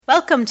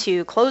Welcome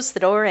to Close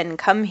the Door and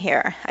Come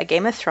Here, a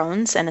Game of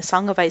Thrones and a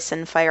Song of Ice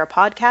and Fire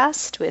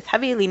podcast with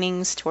heavy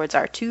leanings towards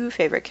our two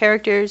favorite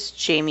characters,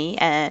 Jaime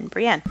and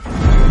Brienne.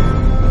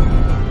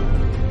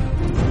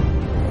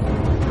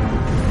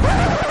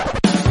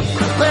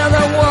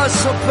 There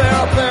was a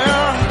bear,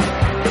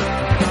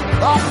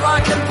 all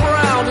black and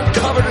brown and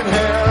covered in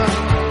hair.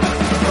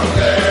 From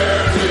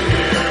there to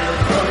here,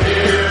 from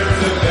here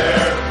to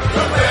there,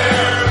 the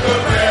bear,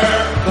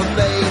 the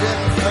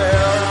maiden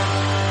fair.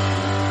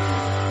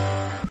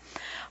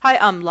 Hi,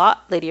 I'm Lot,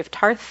 Lady of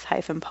Tarth,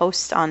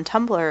 -post on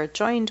Tumblr,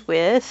 joined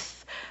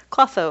with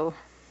Clotho.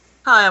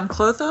 Hi, I'm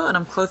Clotho, and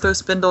I'm Clotho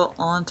Spindle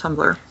on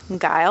Tumblr.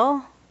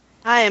 Guile.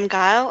 Hi, I'm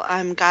Guile.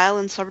 I'm Guile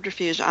in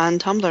Subterfuge on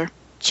Tumblr.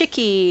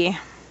 Chicky.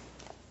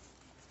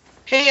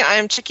 Hey,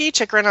 I'm Chicky,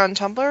 Chikrin on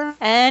Tumblr.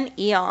 And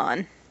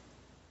Eon.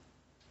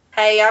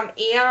 Hey, I'm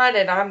Eon,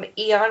 and I'm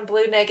Eon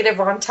Blue Negative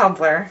on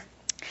Tumblr.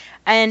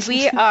 And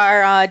we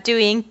are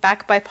doing,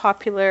 back by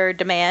popular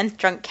demand,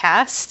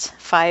 Drunkcast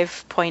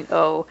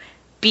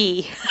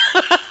 5.0B.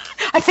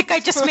 I think I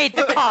just made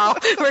the call.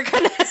 We're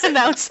going to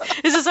announce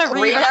this is a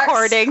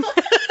re-recording.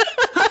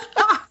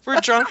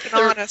 We're drunk and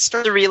honest.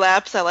 The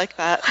relapse, I like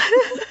that.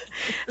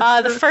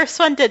 The first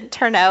one didn't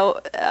turn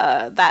out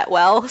that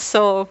well,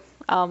 so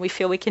we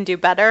feel we can do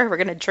better. We're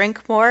going to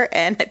drink more,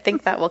 and I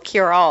think that will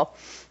cure all.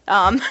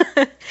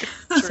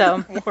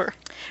 So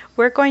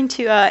we're going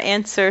to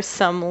answer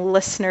some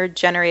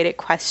listener-generated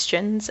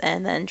questions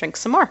and then drink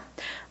some more.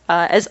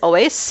 As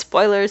always,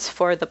 spoilers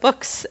for the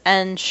books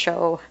and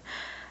show.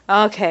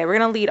 Okay, we're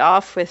going to lead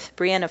off with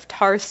Brienne of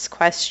Tarth's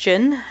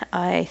question.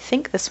 I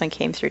think this one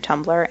came through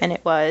Tumblr, and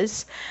it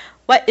was,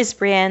 what is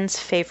Brienne's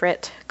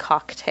favorite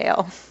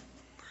cocktail?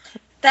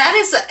 That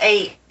is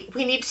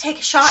we need to take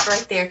a shot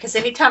right there, because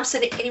anytime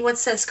anyone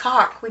says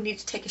cock, we need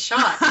to take a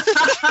shot.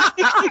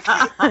 Here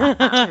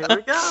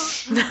we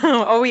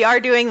go. Oh, we are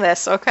doing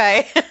this,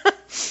 okay.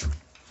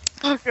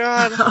 Oh,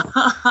 God.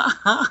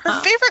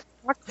 Her favorite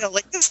cocktail,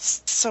 this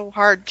is so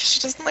hard, because she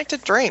doesn't like to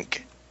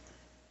drink.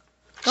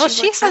 Well,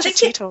 she likes has a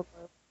teetotaler.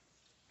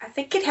 I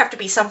think it'd have to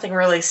be something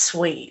really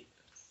sweet.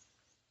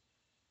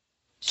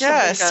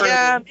 Yes, Something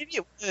yeah, good. maybe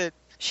it would.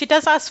 She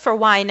does ask for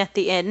wine at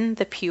the inn,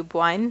 the pube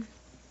wine.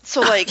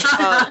 So, Mine is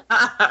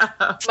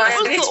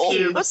what's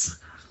cubes.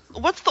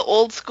 what's the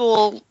old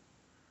school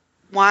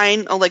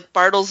wine? Oh, like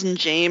Bartles and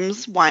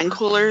James wine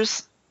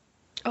coolers?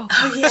 Oh,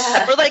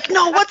 Yeah. Or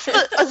no, what's the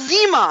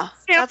Azima?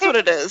 That's what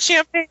it is.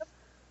 Champagne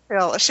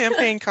cocktail, a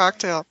champagne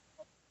cocktail.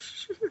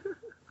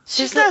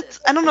 She's not.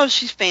 I don't know if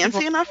she's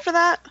fancy enough for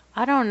that.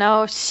 I don't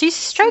know. She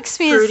strikes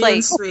me Fruity and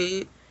as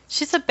sweet.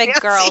 she's a big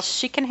girl.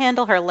 She can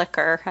handle her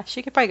liquor.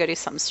 She could probably go do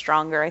something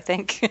stronger, I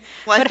think.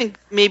 Well, I think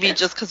maybe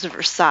just because of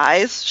her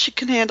size, she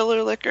can handle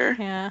her liquor.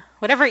 Yeah.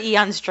 Whatever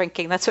Eon's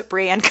drinking, that's what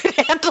Brienne could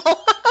handle.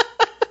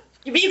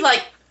 You mean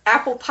like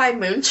apple pie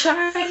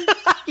moonshine?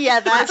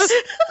 Yeah, that's...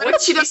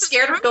 Would she be doesn't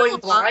scared of drink a going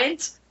lot.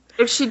 blind?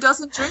 If she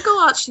doesn't drink a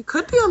lot, she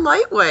could be a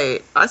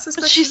lightweight. I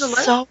suspect But she's she's a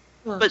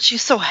lightweight.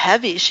 she's so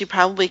heavy. She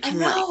probably I can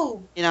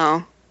know.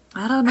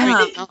 I don't I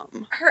know.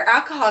 think her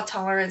alcohol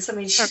tolerance,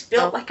 she's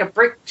built like a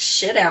brick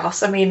shit house.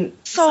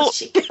 So-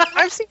 she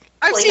I've seen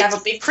have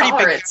a big pretty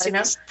tolerance, big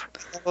guys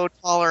with low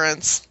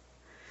tolerance.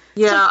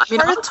 Yeah, So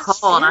I'm Tarth-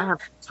 tall and I have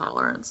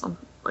tolerance. I'm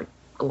like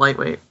a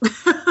lightweight.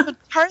 But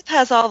Tarth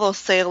has all those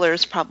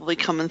sailors probably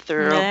coming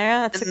through.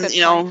 Yeah, that's a and,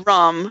 good point.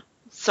 rum.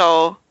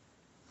 So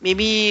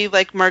maybe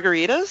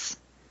margaritas?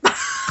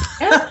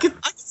 I can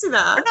see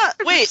that. Or not?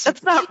 Wait,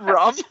 that's not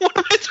rum. What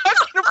am I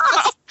talking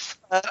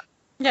about?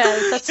 Yeah,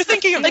 that's You're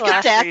thinking of Like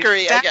a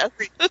daiquiri, I guess.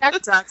 Daiquiri,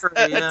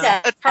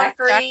 yeah.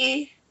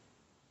 daiquiri,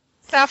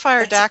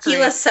 Sapphire daiquiri.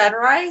 tequila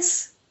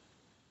sunrise.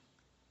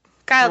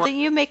 Kyle, didn't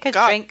you make a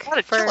God, drink what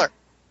a for... killer.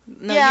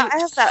 No, Yeah, you- I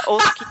have that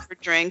Oathkeeper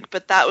drink,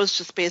 but that was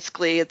just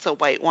basically, it's a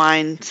white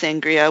wine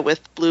sangria with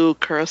blue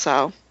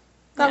curacao.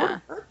 That Yeah.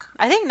 would work.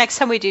 I think next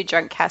time we do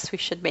Drunkcast, we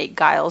should make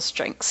Giles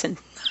drinks, and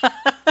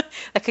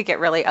that could get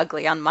really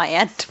ugly on my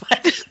end,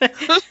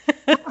 but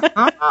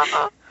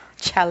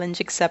challenge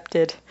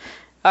accepted.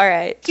 All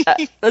right,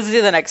 let's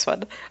do the next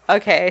one.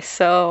 Okay,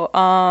 so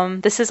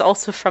this is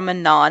also from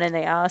Anon, and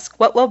they ask,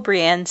 what will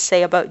Brienne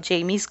say about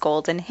Jaime's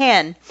golden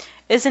hand?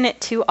 Isn't it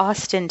too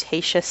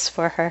ostentatious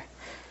for her?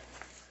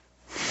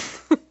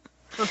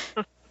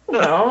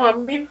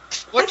 No,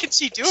 What can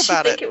she do she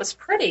about think it? it was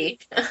pretty.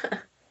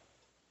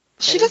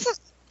 She doesn't,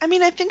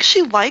 I think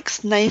she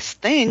likes nice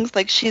things.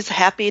 She's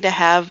happy to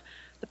have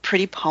the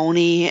pretty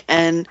pony,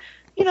 and,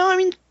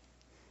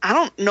 I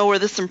don't know where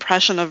this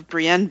impression of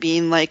Brienne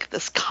being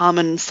this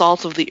common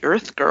salt of the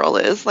earth girl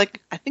is. I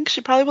think she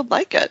probably would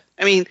like it.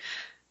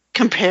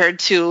 Compared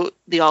to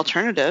the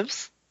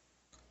alternatives.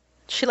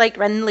 She liked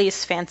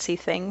Renly's fancy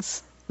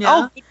things. Yeah.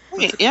 Oh, good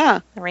point.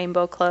 Yeah. The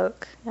rainbow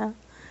cloak. Yeah.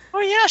 Oh,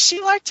 yeah,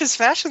 she liked his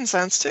fashion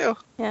sense, too.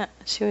 Yeah.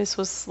 She always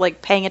was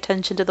paying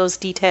attention to those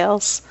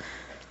details.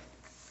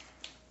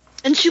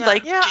 And she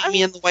liked Yeah,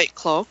 Jaime in the white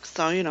cloak,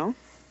 so,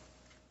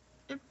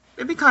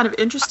 It'd be kind of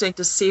interesting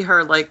to see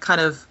her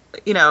if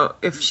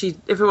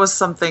it was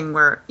something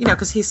where,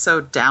 because he's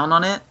so down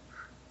on it,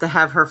 to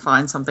have her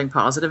find something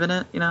positive in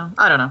it. You know,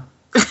 I don't know.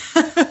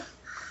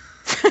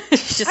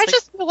 I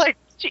just feel like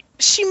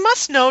she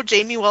must know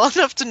Jamie well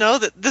enough to know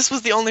that this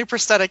was the only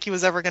prosthetic he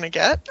was ever going to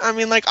get. I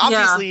mean, like,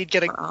 obviously he'd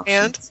get a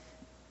hand.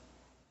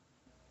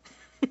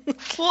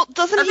 Well,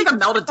 doesn't I he think I think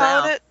melted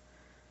about down it?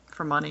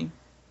 for money.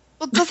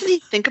 Well, doesn't he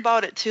think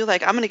about it too?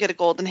 Like, I'm gonna get a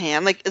golden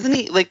hand. Like, isn't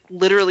he like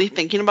literally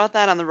thinking about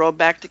that on the road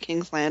back to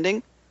King's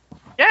Landing?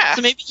 Yeah.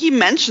 So maybe he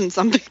mentioned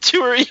something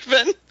to her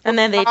even. And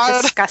then they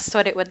discussed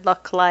what it would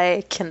look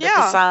like and the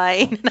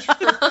design.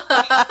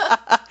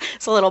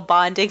 It's a little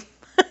bonding.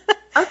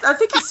 I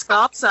think he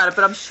scoffs at it,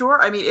 but I'm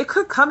sure. I mean, it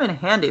could come in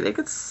handy. They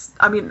could.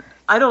 I mean,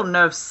 I don't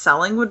know if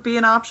selling would be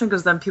an option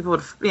because then people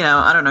would,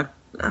 I don't know.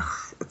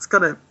 It's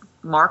gonna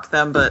mark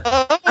them, but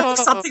I think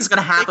something's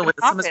gonna happen with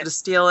it. Someone's gonna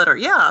steal it, or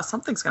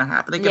something's gonna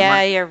happen. They get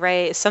money. You're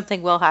right.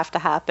 Something will have to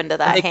happen to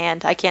that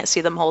hand. I can't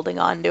see them holding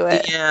on to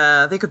it.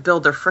 Yeah, they could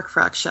build their Frick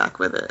Frack shack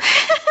with it.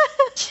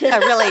 A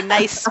really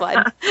nice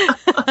one.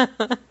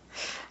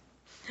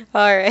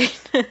 All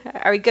right.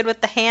 Are we good with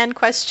the hand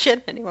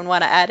question? Anyone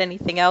want to add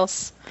anything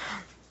else?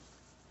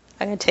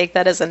 I'm going to take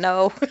that as a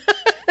no.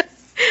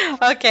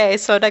 Okay,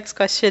 so next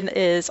question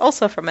is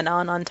also from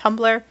Anon on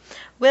Tumblr.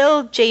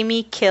 Will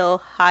Jamie kill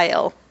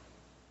Hyle?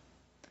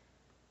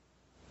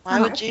 Why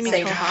would Jamie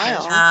kill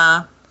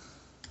Hyle?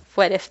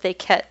 What if he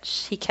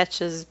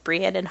catches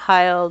Brienne and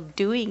Hyle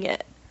doing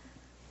it?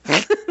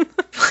 I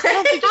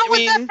don't think How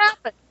would that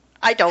happen?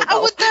 I don't know.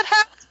 How would that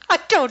happen? I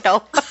don't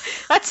know.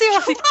 That's the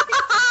only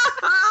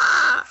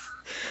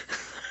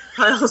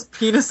Hyle's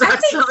penis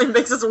accidentally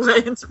makes its way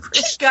into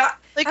Brienne.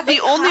 Like the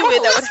only way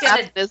that would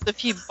happen is if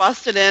he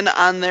busted in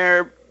on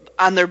their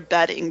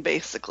bedding,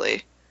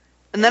 basically.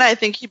 And then I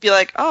think he'd be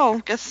like,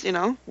 oh, guess,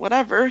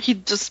 whatever.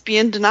 He'd just be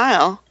in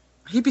denial.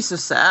 He'd be so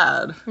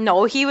sad.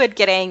 No, he would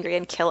get angry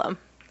and kill him.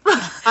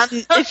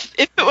 If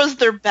it was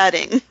their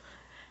bedding.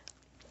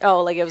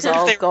 Oh, like it was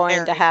all they were going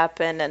married. to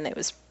happen and it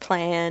was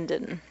planned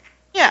and...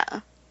 Yeah.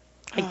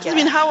 I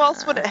mean, how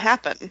else would it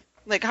happen?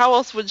 Like, how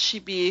else would she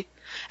be...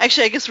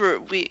 Actually, I guess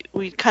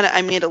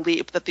I made a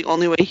leap that the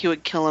only way he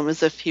would kill him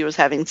is if he was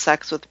having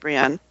sex with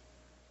Brienne.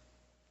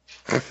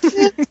 Yeah,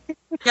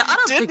 I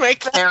don't think he'd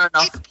care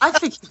enough. I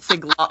think he'd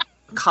think Lyle.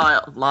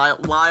 Kyle.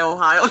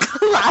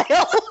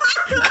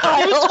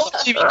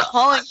 She'd be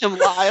calling him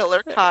Lyle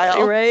or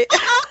Kyle. Right?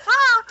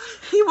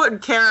 He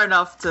wouldn't care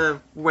enough to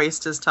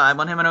waste his time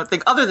on him, I don't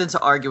think, other than to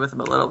argue with him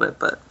a little bit,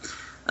 but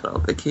I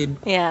don't think he'd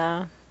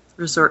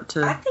resort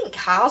to... I think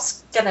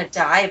Kyle's gonna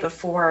die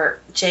before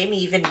Jamie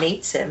even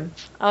meets him.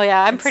 Oh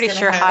yeah, I'm pretty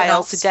sure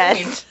Hyle's dead.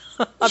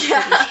 I'm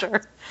pretty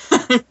sure.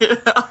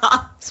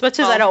 As much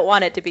as I don't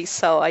want it to be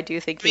so, I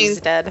do think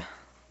he's dead.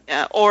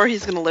 Yeah, or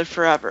he's going to live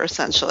forever,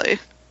 essentially.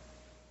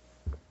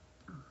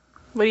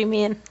 What do you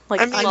mean?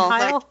 Like, I mean,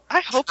 Kyle?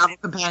 I hope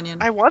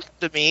companion. I want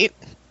them to meet.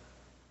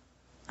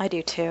 I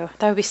do too.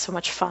 That would be so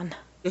much fun.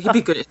 Yeah, he'd be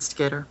a good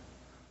instigator.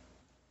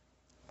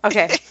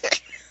 Okay.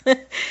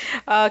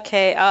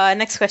 Okay,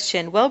 next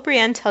question. Will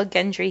Brienne tell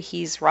Gendry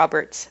he's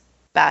Robert's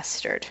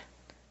bastard?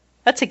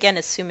 That's again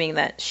assuming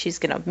that she's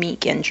gonna meet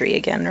Gendry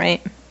again,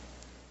 right?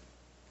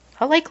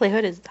 How likely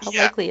is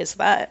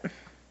that?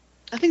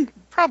 I think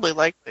Probably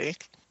likely.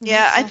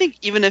 Yeah, I think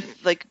even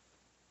if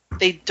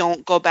they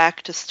don't go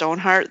back to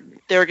Stoneheart,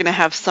 they're going to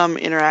have some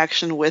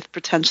interaction with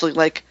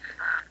potentially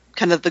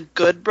kind of the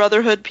good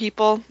Brotherhood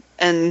people,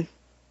 and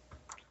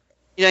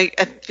I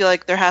feel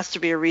like there has to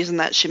be a reason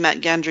that she met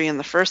Gendry in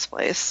the first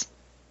place.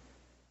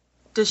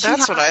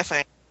 That's what I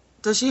think.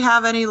 Does she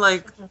have any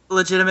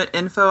legitimate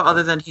info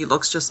other than he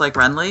looks just like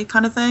Renly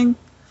kind of thing,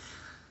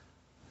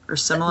 or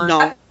similar? No.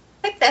 I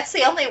think that's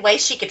the only way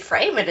she could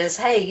frame it is,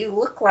 hey, you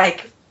look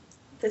like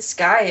this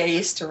guy I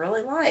used to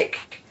really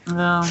like.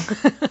 No.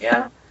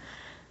 Yeah.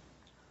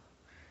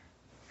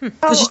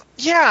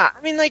 Yeah,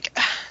 I mean,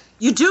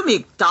 you do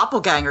meet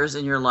doppelgangers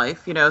in your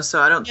life,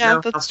 so I don't know how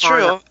that's far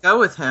true. it would go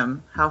with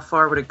him. How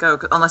far would it go?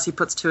 Unless he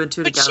puts 2 and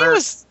 2 But together.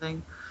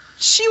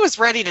 she was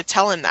ready to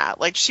tell him that.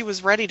 She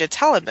was ready to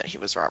tell him that he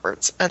was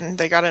Robert's, and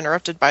they got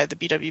interrupted by the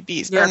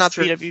BWBs. Yeah, Or not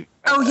true. the BWB.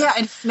 Oh, yeah,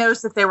 and he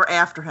knows that they were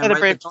after him, the right?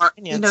 Brave He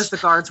Companions. knows the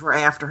guards were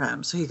after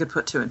him, so he could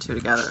put 2 and 2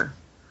 together.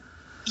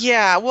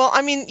 Yeah, well,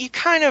 I mean, you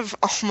kind of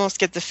almost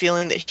get the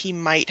feeling that he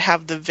might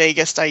have the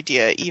vaguest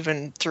idea,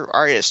 even through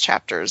Arya's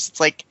chapters.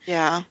 It's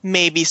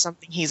maybe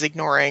something he's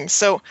ignoring.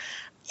 So,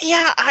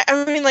 yeah,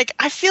 I mean,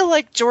 I feel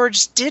like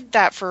George did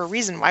that for a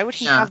reason. Why would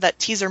he have that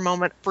teaser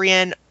moment?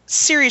 Brienne,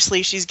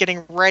 seriously, she's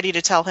getting ready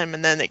to tell him,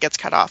 and then it gets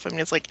cut off. I mean,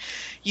 it's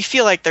you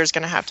feel like there's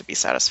going to have to be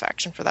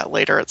satisfaction for that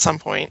later at some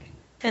point.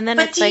 And then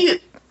But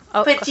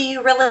do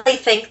you really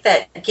think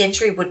that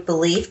Gendry would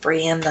believe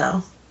Brienne,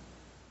 though?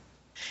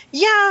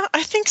 Yeah,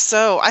 I think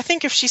so. I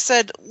think if she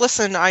said,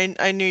 listen,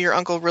 I knew your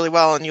uncle really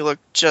well and you look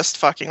just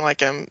fucking like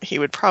him, he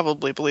would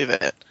probably believe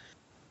it.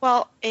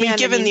 Well, and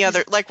given the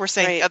other, we're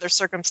saying, the other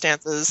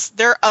circumstances,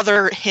 there are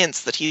other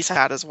hints that he's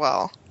had as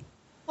well.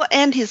 Well,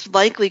 and he's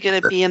likely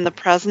going to be in the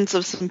presence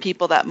of some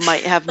people that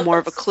might have more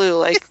of a clue.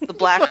 Like, the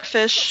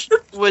Blackfish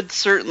would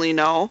certainly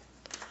know.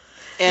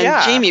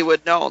 And Jamie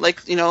would know.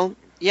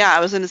 Yeah, I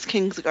was in his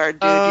Kingsguard,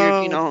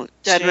 dude. You're,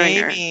 dead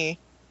ringer. Jamie.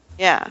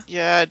 Yeah.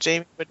 Yeah,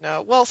 Jamie would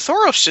know. Well,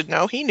 Thoros should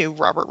know. He knew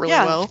Robert really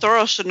well.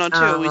 Thoros should know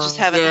too. We just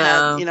haven't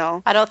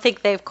had, I don't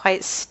think they've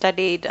quite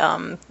studied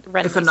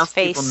Renly's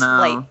face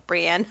like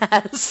Brienne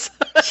has.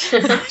 She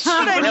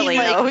really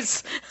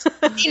knows.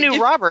 He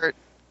knew Robert.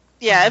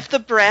 Yeah, if the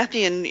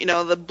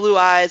Baratheon, the blue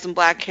eyes and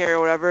black hair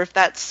or whatever, if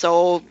that's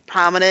so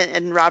prominent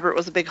and Robert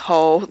was a big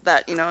hoe,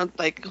 that, 2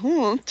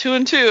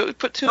 and 2,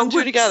 put 2 and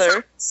 2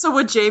 together. So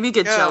would Jamie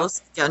get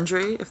jealous of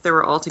Gendry if they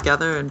were all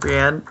together and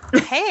Brienne?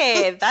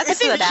 Hey, that's I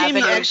think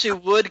Jamie actually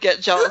would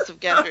get jealous of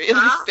Gendry,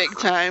 like big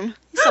time.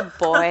 He's a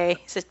boy.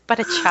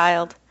 But a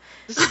child.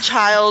 He's a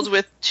child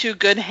with 2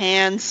 good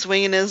hands,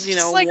 swinging his,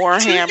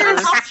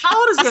 warhammer. How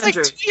old is Gendry? He's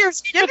like 2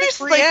 years younger Gendry's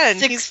than Brienne.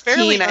 Like 16, he's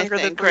fairly younger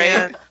than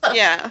Brienne. Right?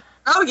 Yeah.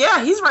 Oh,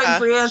 yeah, he's right in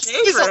Brienne's age.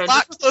 He's a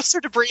lot closer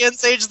to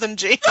Brienne's age than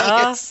Jamie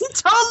is. He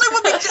totally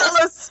would be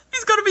jealous.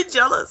 He's going to be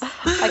jealous.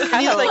 I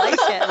kind of like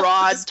it.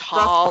 Broad,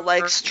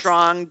 tall,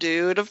 strong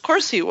dude. Of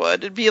course he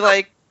would. It'd be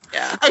like,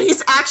 yeah. And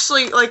he's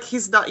actually,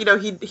 he's not,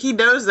 he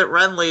knows that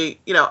Renly,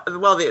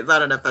 well, I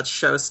don't know if that's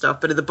show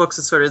stuff, but in the books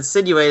it's sort of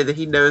insinuated that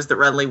he knows that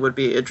Renly would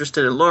be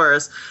interested in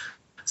Loras.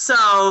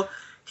 So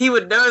he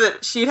would know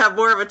that she'd have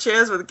more of a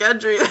chance with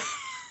Gendry than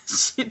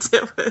she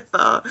did with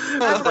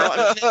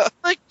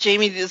like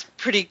Jamie is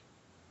pretty.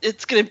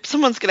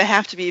 Someone's gonna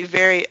have to be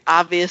very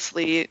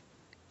obviously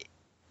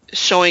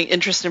showing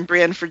interest in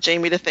Brienne for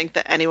Jamie to think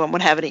that anyone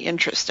would have any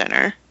interest in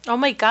her. Oh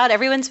my God!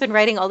 Everyone's been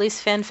writing all these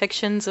fan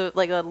fictions of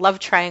like a love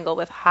triangle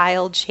with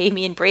Hyle,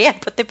 Jamie, and Brienne,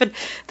 but they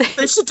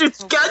should do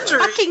Gendry.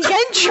 Fucking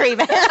Gendry,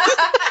 man.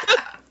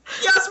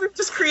 Yes, we've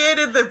just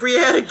created the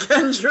Brienne and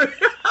Gendry.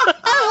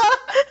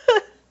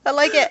 I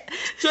like it.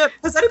 Chip,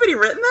 has anybody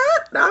written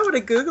that? Now I want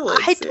to Google it.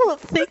 I don't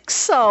think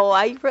so.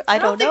 I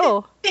don't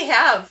know. They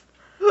have.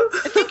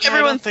 I think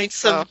everyone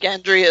thinks of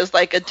Gendry as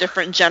like a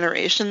different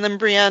generation than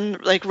Brienne,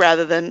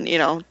 rather than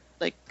 2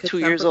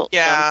 years old.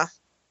 Yeah.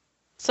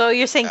 So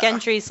you're saying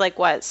Gendry's like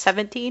what,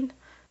 17?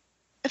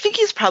 I think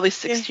he's probably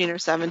 16 or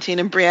 17,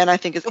 and Brienne I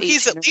think is 18.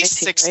 He's at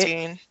least 19,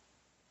 16. Right?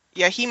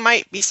 Yeah, he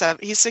might be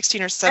he's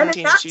 16 or 17.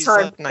 And at that she's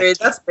time 19.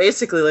 That's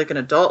basically like an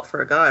adult for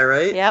a guy,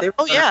 right? Yep.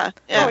 Oh yeah.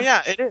 Oh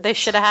yeah, it is. They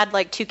should have had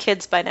like 2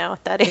 kids by now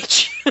at that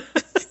age.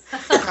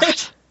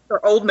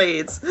 Or old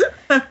maids.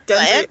 And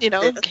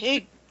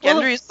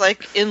Gendry's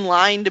like in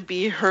line to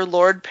be her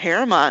Lord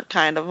Paramount,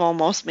 kind of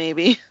almost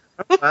maybe.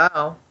 Oh,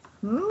 wow.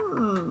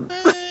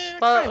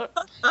 Well,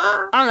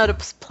 I don't know, to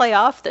play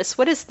off this,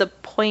 what is the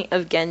point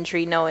of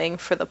Gendry knowing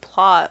for the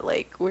plot?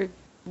 Like,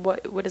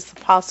 what is the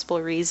possible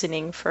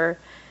reasoning for?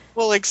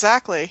 Well,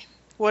 exactly.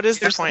 What is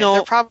the point?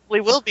 There probably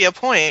will be a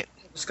point.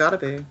 There's got to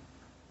be.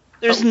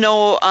 There's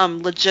no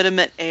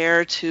legitimate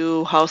heir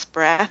to House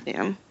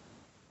Baratheon.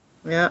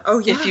 Yeah. Oh,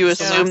 yeah. If you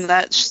assume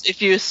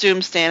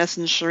Stannis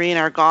and Shireen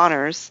are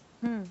goners,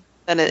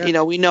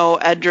 then we know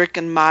Edric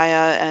and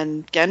Maya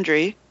and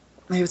Gendry.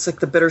 Maybe it's like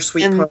the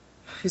bittersweet part.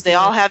 They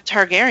all have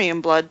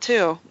Targaryen blood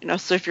too.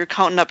 So if you're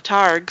counting up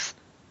Targs,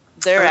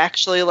 they're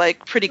actually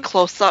like pretty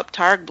close up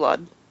Targ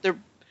blood.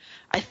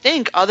 I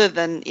think other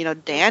than,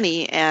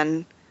 Dany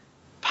and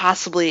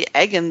possibly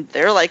Aegon,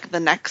 they're like the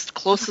next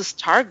closest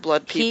Targ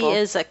blood people. He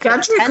is a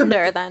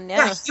contender then,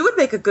 yeah. He would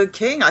make a good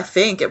king, I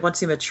think, once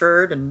he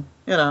matured and,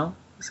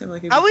 seemed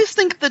like I always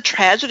think the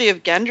tragedy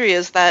of Gendry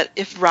is that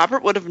if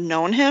Robert would have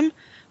known him,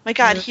 my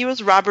God, he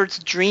was Robert's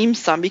dream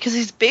son because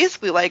he's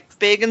basically like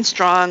big and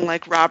strong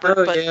like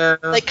Robert,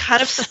 like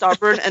kind of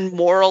stubborn and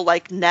moral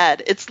like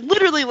Ned. It's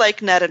literally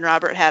like Ned and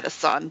Robert had a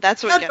son.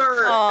 That's what. Aww.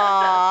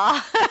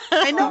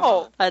 I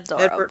know.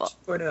 Adorable.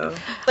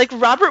 Like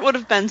Robert would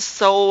have been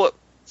so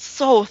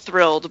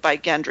thrilled by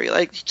Gendry.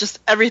 Like just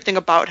everything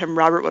about him,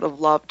 Robert would have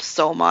loved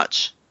so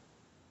much.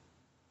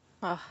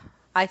 Oh,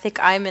 I think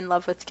I'm in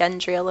love with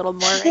Gendry a little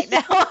more right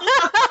now.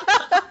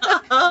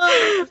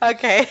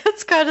 Okay,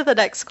 let's go to the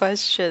next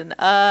question.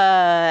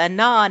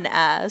 Anon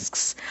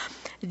asks,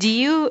 do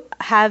you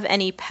have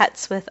any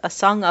pets with a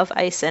Song of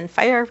Ice and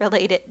Fire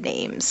related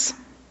names?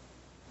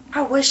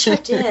 I wish I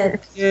did.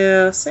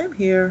 Yeah, same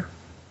here.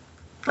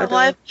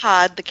 I have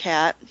Pod the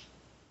cat.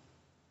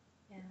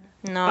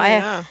 No,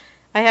 I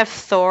have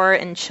Thor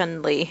and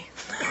Chun-Li.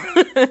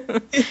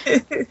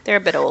 They're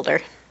a bit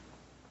older.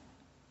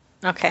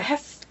 Okay. I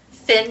have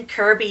Finn,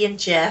 Kirby, and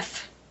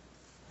Jeff.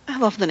 I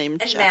love the name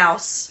and Jeff.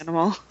 Mouse.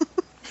 Animal.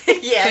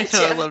 Yeah,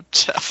 I love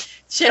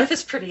Jeff. Jeff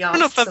is pretty awesome. I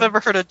don't know if I've ever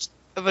heard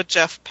of a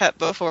Jeff pet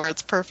before.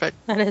 It's perfect.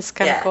 That is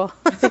kind of cool.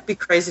 I think it'd be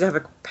crazy to have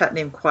a pet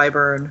named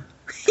Qyburn.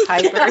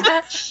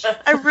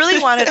 I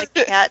really wanted a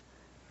cat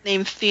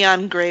named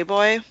Theon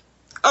Greyboy.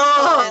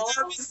 Oh,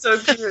 that would be so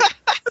cute.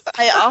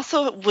 I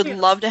also would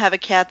love to have a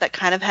cat that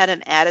kind of had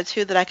an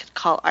attitude that I could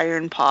call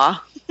Iron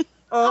Paw.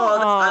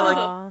 I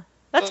like.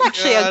 That's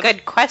actually a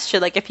good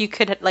question. Like, if you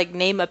could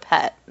name a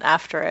pet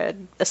after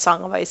a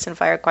Song of Ice and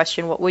Fire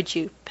question, what would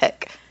you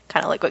pick?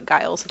 Kind of like what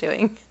Giles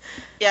doing.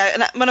 Yeah,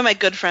 and one of my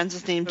good friends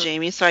is named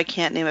Jamie, so I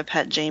can't name a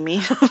pet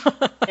Jamie.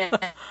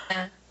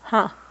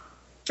 Huh.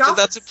 So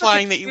that's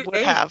implying that you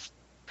would have.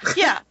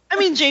 Yeah, I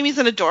mean, Jamie's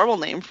an adorable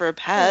name for a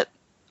pet.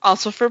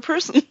 Also for a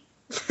person.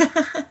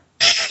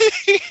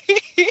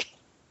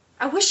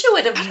 I wish I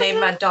would have named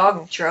my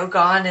dog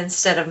Drogon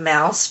instead of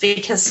Mouse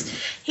because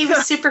he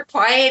was super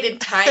quiet and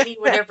tiny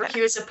whenever he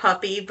was a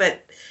puppy,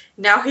 but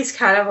now he's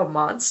kind of a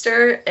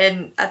monster,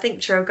 and I think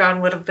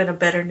Drogon would have been a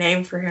better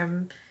name for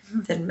him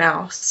than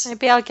Mouse.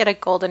 Maybe I'll get a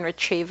golden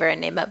retriever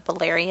and name it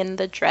Balerion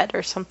the Dread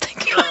or something.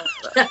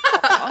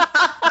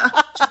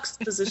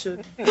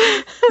 Juxtaposition.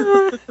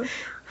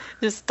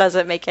 This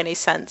doesn't make any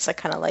sense. I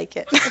kind of like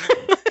it.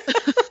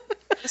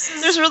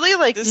 There's really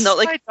like This no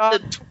is like my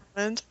dog the,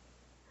 Tormund.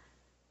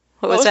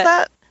 What what was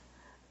that?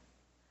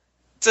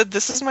 Said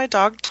this is my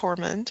dog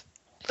Tormund.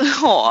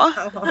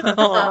 Aw,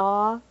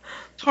 Aww.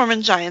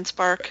 Tormund Giant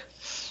Spark.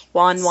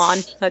 Wan.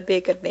 That'd be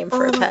a good name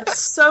for a pet.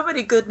 So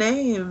many good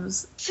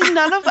names. See,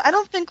 I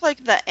don't think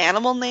like the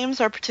animal names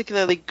are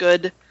particularly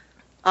good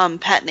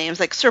pet names.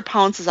 Like Sir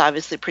Pounce is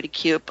obviously pretty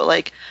cute, but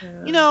like,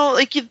 you know,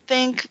 like you'd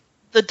think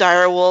the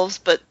direwolves,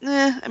 but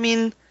I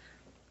mean,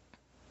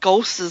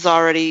 Ghost is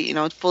already, you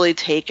know, fully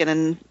taken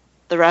and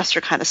the rest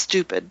are kind of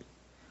stupid.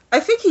 I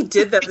think he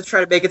did that to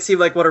try to make it seem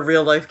like what a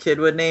real life kid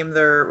would name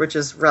their, which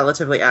is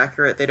relatively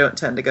accurate. They don't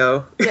tend to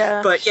go.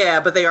 Yeah.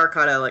 but they are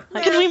kind of like.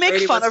 Can we make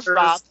Brady fun of Whispers.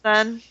 Rob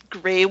then?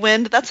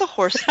 Greywind? That's a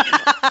horse name.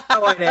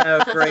 Oh, I know,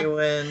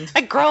 Greywind.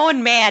 A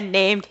grown man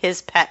named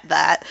his pet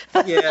that.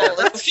 Yeah,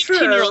 that's true.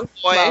 15-year-old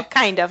boy. Well,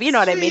 kind of. You know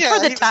what I mean. Yeah, For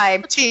the he was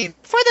time. 14.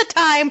 For the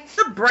time.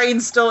 The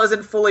brain still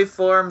isn't fully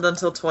formed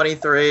until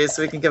 23,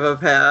 so we can give him a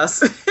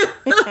pass.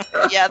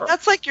 Yeah,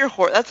 that's like your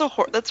horse.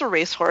 That's a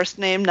racehorse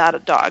name, not a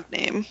dog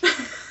name.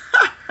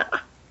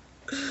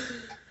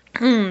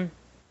 Oh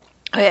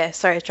yeah,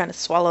 sorry, I was trying to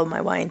swallow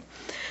my wine.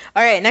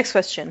 Alright, next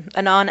question.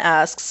 Anon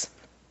asks,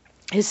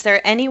 is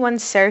there anyone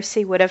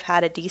Cersei would have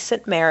had a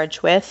decent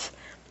marriage with?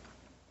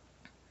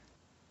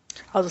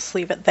 I'll just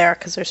leave it there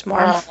because there's more.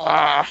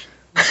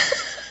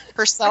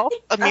 Herself?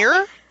 A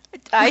mirror?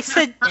 I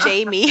said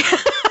Jamie.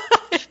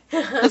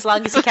 As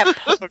long as he kept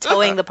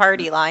towing the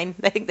party line,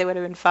 I think they would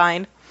have been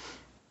fine.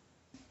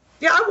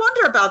 Yeah, I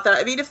wonder about that.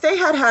 I mean, if they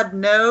had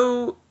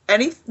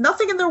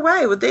nothing in their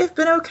way, would they have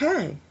been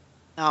okay?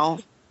 No.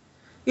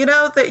 You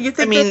know, that you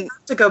think I mean- they'd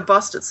have to go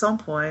bust at some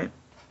point.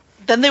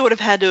 Then they would have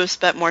had to have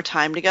spent more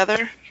time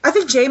together. I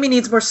think Jamie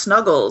needs more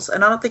snuggles,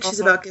 and I don't think she's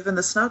about giving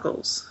the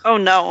snuggles. Oh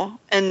no.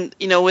 And,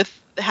 you know, with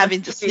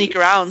having to sneak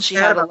around, she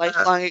Sad had a about that.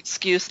 lifelong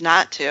excuse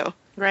not to.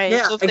 Right.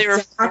 Yeah. So if they were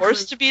Exactly.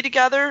 forced to be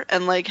together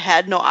and, like,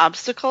 had no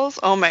obstacles,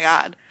 oh my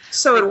god.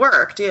 So it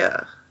worked,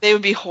 yeah. They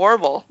would be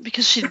horrible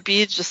because she'd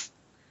be just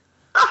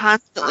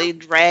constantly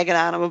dragging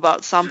on him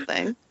about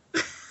something.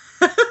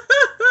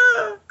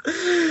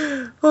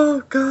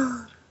 Oh,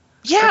 God.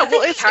 Yeah, I think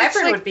well, it's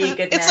Qyburn like would be a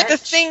good it's like a match.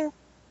 thing.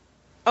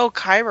 Oh,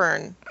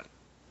 Qyburn.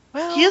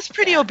 Well, He is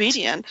pretty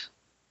obedient.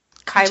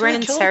 Kyron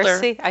and killed her.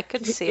 Cersei, I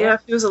could see Yeah, it.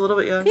 he was a little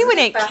bit young. He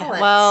wouldn't. Balance.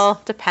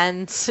 Well,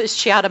 depends. Is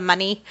she out of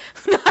money?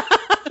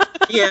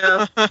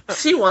 Yeah.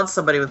 She wants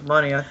somebody with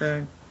money, I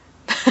think.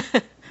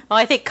 Well,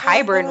 I think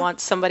Qyburn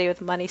wants somebody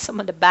with money,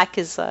 someone to back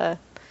his. I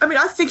mean,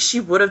 I think she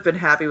would have been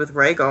happy with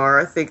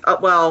Rhaegar. I think,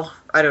 well,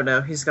 I don't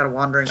know. He's got a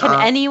wandering Can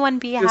eye. anyone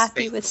be was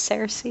happy fake. with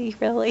Cersei?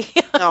 Really?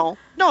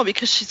 No,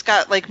 because she's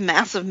got, like,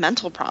 massive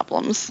mental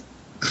problems.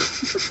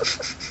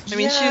 I mean,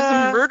 she was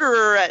Yeah. a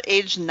murderer at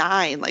age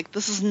 9. Like,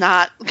 this is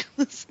not going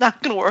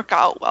to work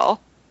out well.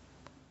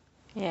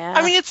 Yeah.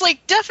 I mean, it's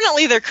like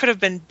definitely there could have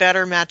been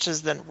better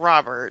matches than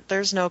Robert.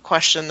 There's no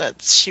question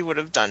that she would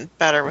have done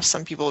better with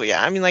some people.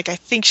 Yeah, I mean, like I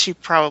think she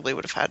probably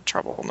would have had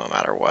trouble no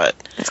matter what.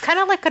 it's kind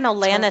of like an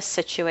Alanis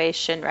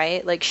situation,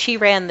 right? Like she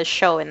ran the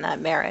show in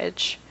that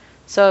marriage.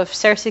 So if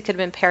Cersei could have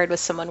been paired with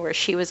someone where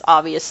she was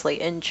obviously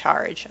in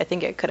charge, I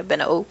think it could have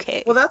been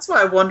okay. Well, that's why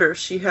I wonder if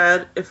she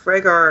had been with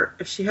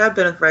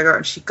Rhaegar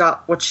and she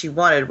got what she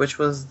wanted, which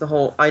was the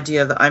whole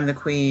idea that I'm the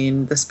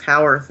queen, this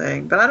power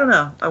thing. But I don't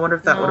know. I wonder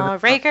if that would No,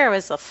 have been. Rhaegar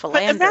was a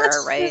philanderer,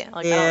 imagine- right?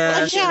 Like, Yeah. I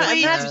don't think Yeah, she I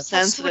would- imagine if she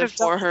sensitive would have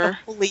for done her.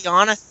 the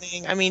Lyanna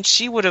thing. I mean,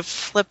 she would have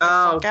flipped the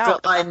Oh, fuck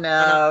out. I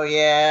know.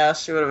 Yeah,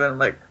 she would have been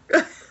like.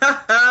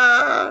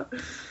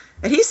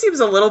 And he seems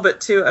a little bit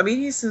too. I mean,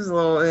 he seems a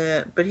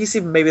little, but he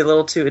seemed maybe a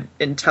little too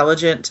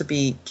intelligent to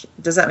be.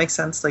 Does that make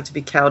sense? Like to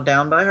be cowed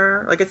down by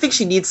her. Like I think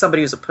she needs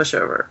somebody who's a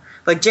pushover,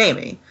 like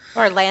Jamie.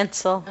 Or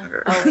Lancel.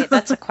 Oh wait,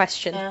 that's a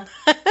question. Yeah.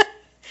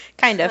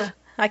 Kind of.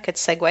 I could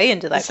segue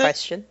into that Is it?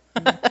 question.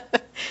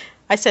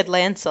 I said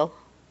Lancel.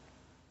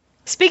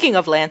 Speaking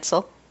of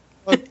Lancel,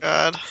 Oh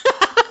god.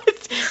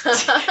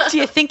 do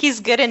you think he's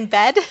good in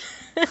bed?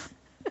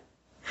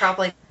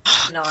 Probably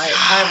not.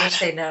 I would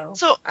say no.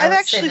 So I I've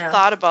would say actually no.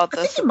 thought about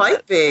I this. think he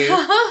might be.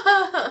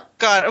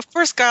 God, of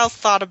course Giles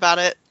thought about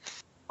it.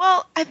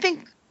 Well, I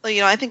think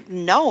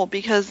no,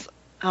 because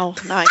now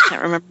I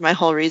can't remember my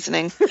whole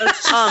reasoning. Does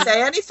she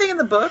say anything in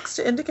the books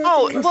to indicate?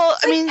 Oh, that he- well,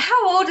 I Like, mean,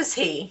 how old is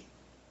he?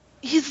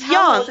 he's How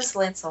young. old is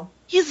Lancel?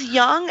 He's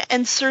young,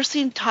 and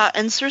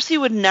Cersei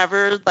would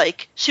never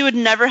she would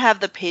never have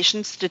the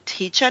patience to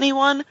teach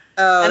anyone.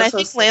 Oh, And I that's what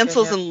think was thinking,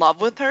 Lancel's in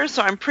love with her,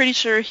 so I'm pretty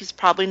sure he's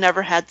probably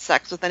never had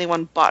sex with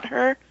anyone but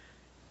her.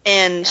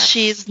 And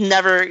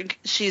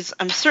Yeah.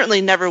 I'm certainly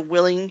never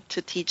willing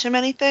to teach him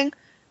anything.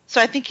 So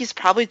I think he's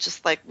probably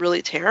just like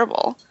really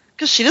terrible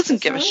because she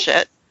doesn't give a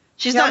shit.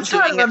 She's I'm not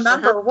trying doing to it for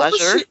remember her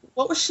pleasure.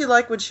 what was she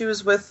like when she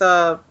was with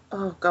I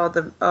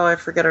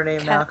forget her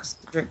name now because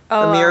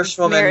Amir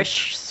Schwimmen. Amir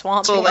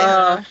Swamp. So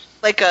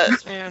like a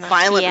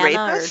violent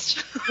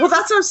rapist. Well,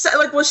 that's what I'm saying.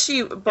 Like, was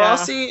she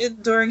bossy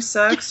during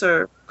sex,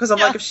 or because I'm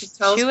like, if she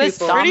tells she was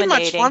people, pretty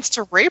much wants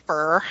to rape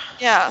her.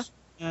 Yeah.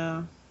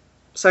 Yeah.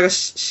 So I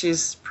guess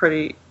she's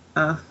pretty.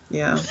 Yeah.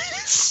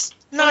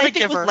 No, I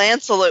think with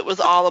Lancel, it was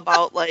all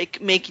about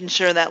like making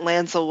sure that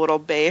Lancel would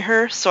obey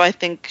her. So I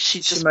think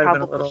she just might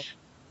probably. have been a little...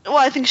 Well,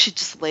 I think she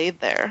just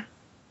laid there,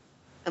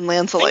 and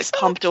Lancel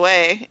pumped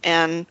away,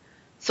 and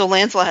so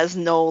Lancel has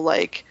no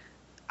like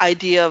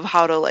idea of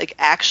how to like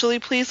actually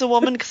please a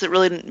woman because it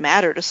really didn't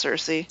matter to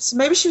Cersei. So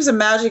maybe she was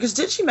imagining, because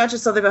did she mention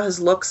something about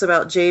his looks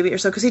about Jaime or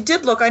so? Because he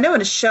did look. I know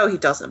in his show he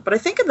doesn't, but I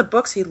think in the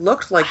books he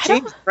looked like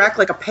Jaime Rack,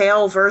 like a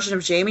pale version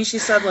of Jaime. She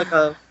said like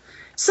a.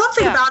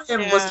 Something about him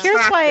was attractive.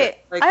 Here's why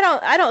like,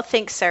 I don't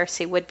think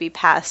Cersei would be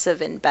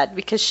passive in bed,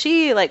 because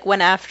she like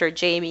went after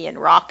Jaime and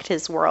rocked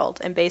his world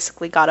and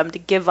basically got him to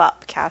give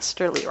up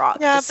Casterly Rock.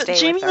 Yeah, to but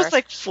stay Jaime with her. was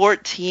like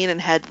 14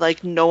 and had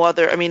like no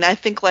other. I mean, I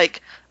think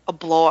like a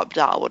blow-up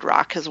doll would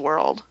rock his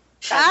world.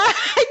 I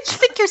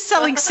think you're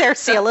selling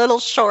Cersei a little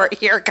short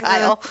here,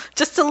 Kyle.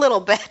 Just a little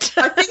bit.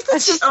 I think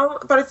that's just.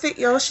 But I think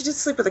she did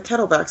sleep with the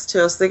Kettlebacks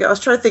too. So I was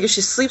trying to think if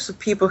she sleeps with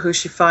people who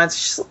she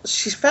finds.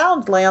 She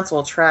found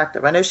Lancel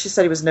attractive. I know she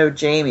said he was no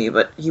Jaime,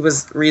 but he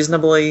was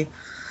reasonably.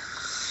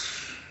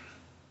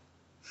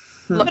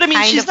 But I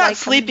mean, she's not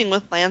sleeping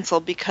with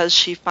Lancel because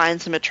she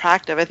finds him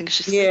attractive. I think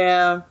she's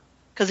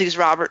because he's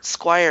Robert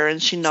Squire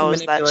and she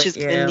knows that she's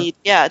gonna need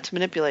to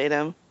manipulate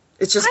him.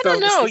 It's just I don't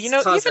know.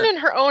 Even in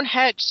her own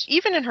head,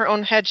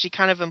 she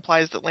kind of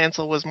implies that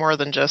Lancel was more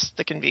than just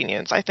the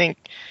convenience. I think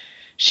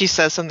she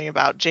says something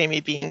about Jaime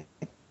being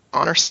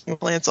on her with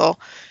Lancel.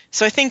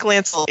 So I think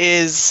Lancel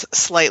is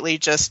slightly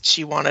just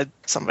she wanted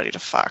somebody to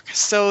fuck.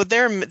 So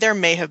there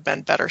may have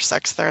been better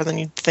sex there than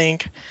you'd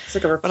think.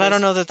 But I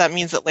don't know that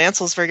means that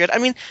Lancel's very good. I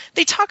mean,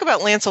 they talk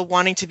about Lancel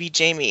wanting to be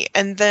Jaime,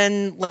 and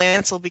then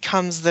Lancel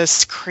becomes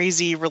this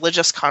crazy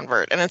religious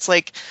convert, and it's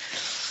like.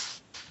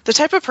 The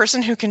type of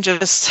person who can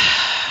just,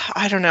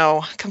 I don't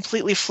know,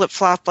 completely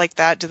flip-flop like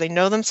that, do they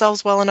know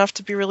themselves well enough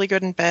to be really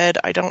good in bed?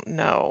 I don't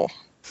know.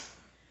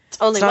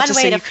 It's only one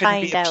way to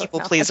find be a people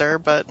pleaser,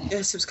 but... Yeah,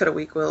 he seems kind of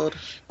weak-willed.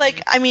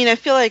 Like, I mean, I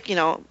feel like,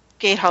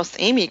 Gatehouse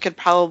Amy could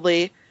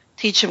probably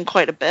teach him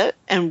quite a bit,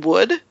 and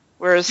would,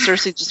 whereas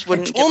Cersei just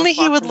wouldn't give Only a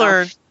fuck he would enough.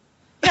 learn.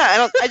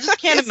 Yeah, I just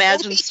can't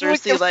imagine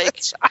Cersei,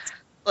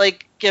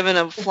 like giving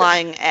a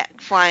flying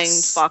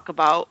fuck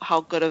about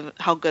how good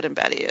in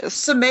bed he is.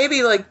 So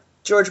maybe, like,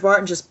 George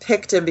Martin just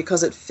picked him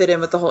because it fit in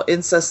with the whole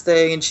incest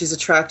thing, and she's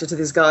attracted to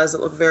these guys that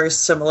look very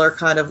similar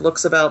kind of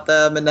looks about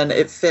them, and then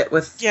it fit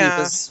with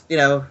people's,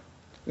 Well,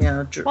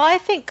 I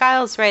think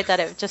Giles right that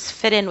it just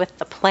fit in with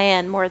the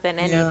plan more than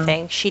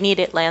anything. She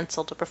needed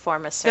Lancel to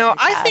perform a certain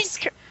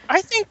task.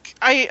 I think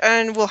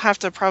and we'll have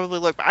to probably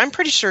look, but I'm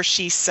pretty sure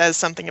she says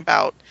something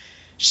about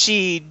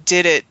she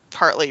did it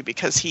partly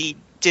because he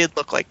did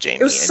look like Jaime.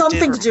 It was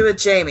something to do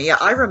with Jaime. Yeah,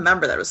 I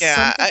remember that. It was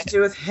something to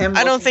do with him.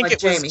 I don't think like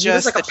it was Jaime. just he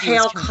was like a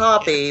pale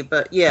copy,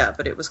 but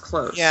it was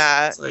close.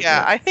 Yeah, like,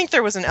 I think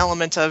there was an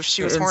element of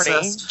she was horny.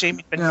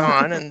 Jaime'd been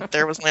gone, and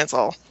there was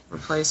Lancel.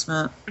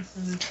 Replacement.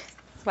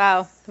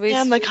 Wow.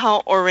 And like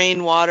how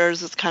Oraine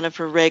Waters is kind of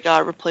her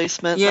Rhaegar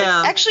replacement. Yeah.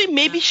 Like, actually,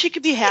 maybe she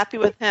could be happy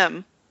with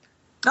him.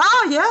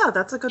 Oh, yeah,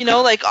 that's a good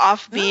like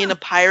off being a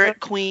pirate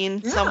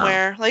queen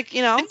somewhere. Like,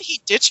 Didn't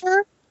he ditch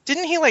her?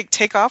 Didn't he, like,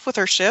 take off with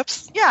her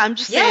ships? Yeah, I'm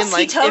just saying,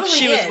 like, totally if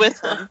she was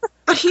with him.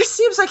 But he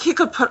seems like he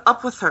could put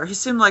up with her. He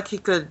seemed like he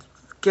could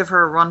give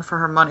her a run for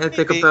her money. Like,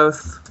 they could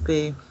both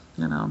be,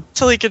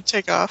 Till he could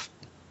take off.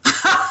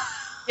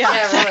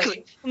 Yeah,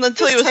 exactly. Really.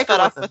 Until he was fed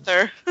up with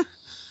her.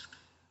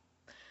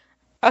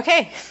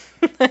 Okay.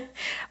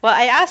 Well,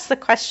 I asked the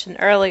question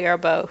earlier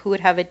about who would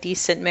have a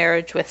decent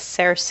marriage with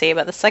Cersei,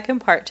 but the second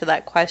part to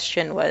that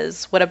question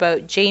was, what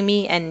about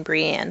Jaime and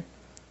Brienne?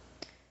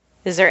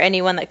 Is there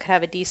anyone that could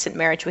have a decent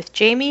marriage with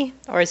Jaime,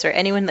 or is there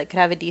anyone that could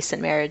have a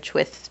decent marriage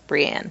with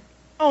Brienne?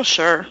 Oh,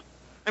 sure.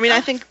 I mean,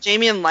 I think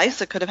Jaime and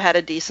Lysa could have had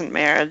a decent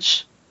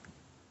marriage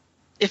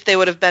if they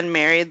would have been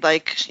married,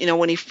 like,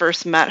 when he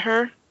first met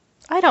her.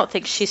 I don't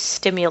think she's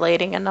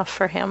stimulating enough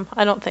for him.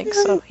 I don't think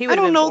so. He would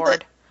have been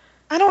bored.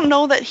 I don't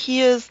know that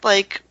he is,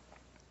 like,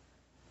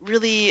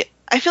 really...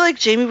 I feel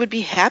like Jaime would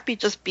be happy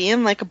just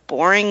being, like, a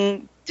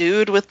boring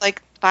dude with,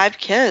 like, 5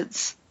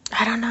 kids.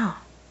 I don't know.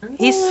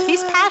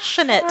 He's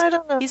passionate. I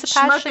don't know. He's a she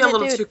passionate might be a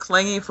little dude. too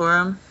clingy for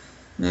him.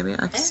 Maybe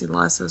I can see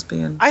Lysa as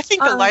being... I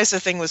think the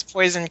Lysa thing was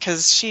poison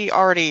because she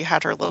already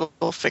had her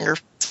little finger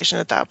fixation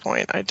at that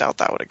point. I doubt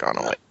that would have gone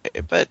away.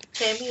 But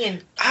Jaime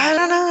and I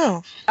don't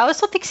know. I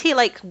also think he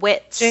like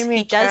wits. Jaime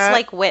He and does Kat.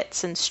 like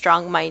wits and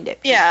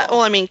strong-minded people. Yeah,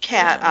 well, I mean,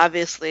 Kat,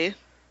 obviously.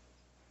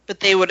 But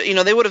they would,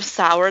 they would have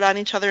soured on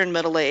each other in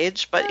middle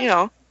age, but, they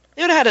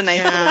would have had a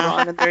nice little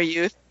run in their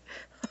youth.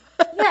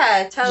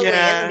 Yeah, totally.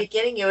 Yeah. In the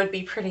beginning, it would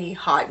be pretty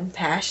hot and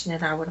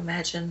passionate, I would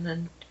imagine,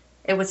 and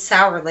it would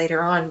sour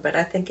later on, but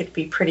I think it'd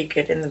be pretty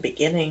good in the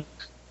beginning.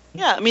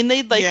 Yeah, I mean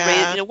they'd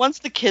raise, once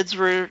the kids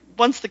were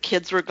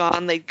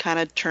gone, they'd kind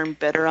of turn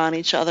bitter on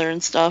each other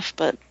and stuff,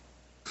 but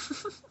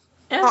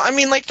well, I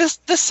mean, like, the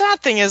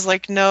sad thing is,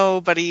 like,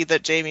 nobody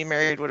that Jaime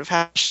married would have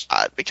had a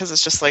shot, because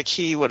it's just like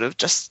he would have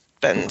just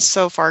been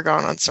so far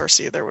gone on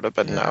Cersei, there would have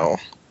been no.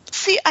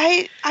 See,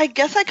 I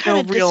guess I kind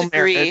of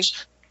disagree.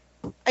 Marriage.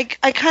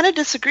 I kind of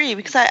disagree,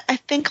 because I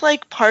think,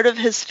 like, part of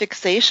his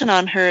fixation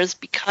on her is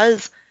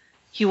because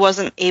he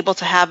wasn't able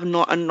to have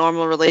a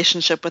normal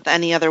relationship with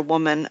any other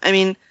woman. I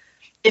mean,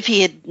 if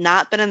he had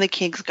not been in the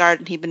Kingsguard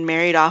and he'd been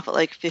married off at,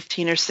 like,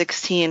 15 or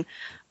 16,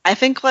 I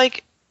think,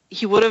 like,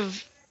 he would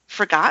have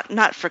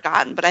not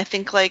forgotten, but I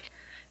think, like,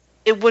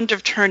 it wouldn't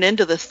have turned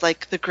into this,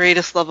 like, the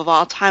greatest love of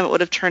all time. It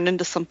would have turned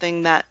into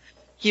something that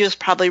he was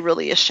probably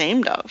really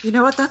ashamed of. You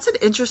know what? That's an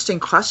interesting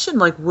question.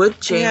 Like, would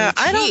Jaime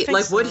cheat?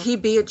 Like, so. Would he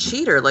be a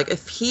cheater? Like,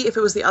 if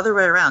it was the other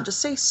way around, just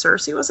say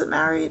Cersei wasn't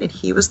married and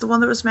he was the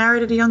one that was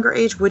married at a younger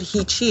age, would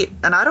he cheat?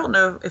 And I don't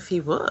know if he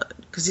would,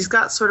 because he's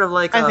got sort of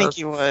like I think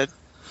he would.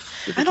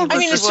 I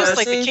mean, it's just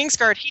like the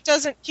Kingsguard.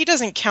 He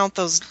doesn't count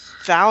those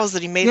vows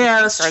that he made. Yeah, in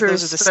the that's Kingsguard. true.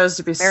 Those He's are the supposed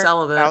to be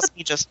celibate.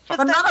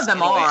 But none of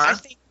them are. I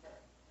think,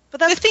 but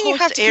that's the thing you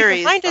have to keep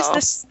in mind is though.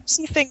 this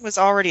Cersei thing was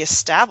already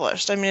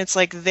established. I mean, it's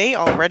like they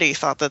already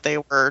thought that they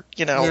were,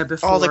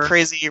 all the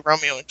crazy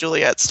Romeo and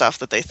Juliet stuff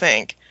that they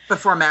think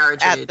before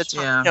marriage at age, the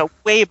time,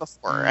 way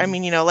before. I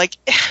mean, like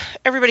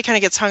everybody kind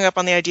of gets hung up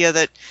on the idea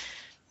that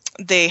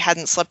they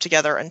hadn't slept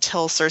together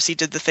until Cersei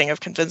did the thing of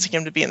convincing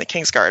him to be in the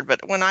Kingsguard.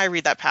 But when I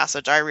read that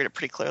passage, I read it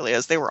pretty clearly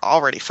as they were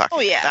already fucking.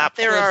 Oh yeah,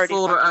 they were already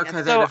fucking.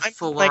 Okay, they were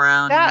full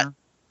around. That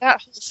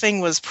whole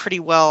thing was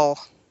pretty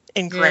well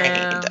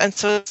ingrained, and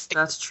so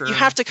that's true. You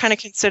have to kind of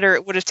consider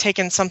it would have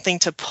taken something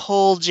to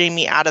pull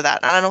Jaime out of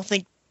that. And I don't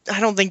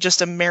think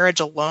just a marriage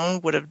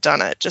alone would have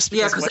done it. Just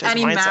because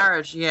any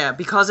marriage,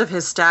 because of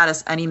his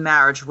status, any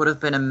marriage would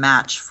have been a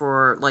match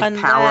for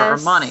power or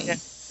money. Yeah.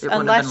 It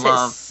wouldn't have been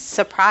love.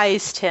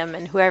 Surprised him,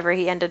 and whoever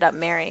he ended up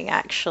marrying,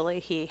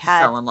 actually, he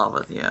fell in love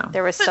with. Yeah,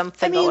 there was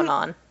something going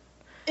on.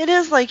 It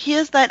is like he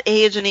is that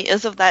age, and he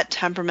is of that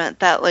temperament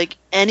that like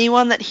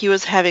anyone that he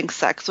was having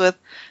sex with,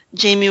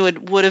 Jaime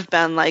would have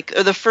been like,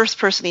 or the first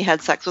person he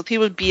had sex with, he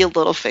would be a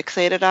little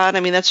fixated on. I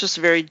mean, that's just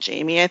very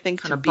Jaime, I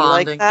think, kind to of be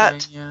like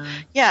that. Thing,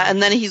 yeah,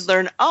 and then he's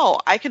learned,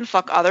 I can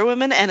fuck other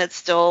women, and it's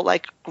still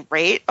like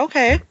great.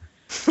 Okay.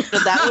 So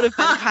that would have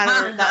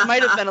been that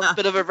might have been a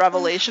bit of a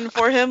revelation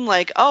for him.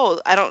 Like,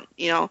 I don't,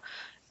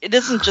 it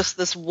isn't just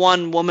this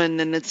one woman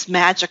and it's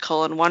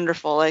magical and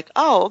wonderful. Like,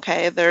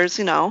 okay, there's,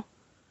 it's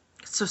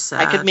so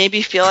sad. I could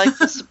maybe feel like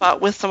this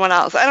with someone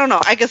else. I don't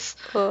know. I guess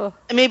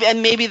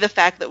maybe the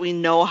fact that we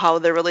know how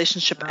their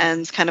relationship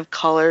ends kind of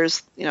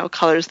colors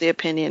the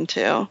opinion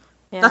too.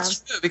 Yeah.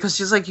 That's true, because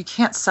she's like, you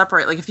can't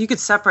separate. Like, if you could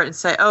separate and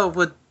say,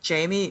 would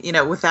Jaime,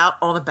 without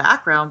all the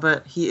background,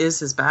 but he is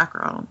his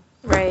background.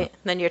 Right.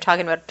 Then you're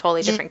talking about a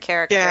totally different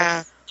character.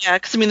 Yeah,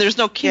 because, there's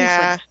no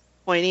Kingsman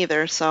point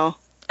either, so.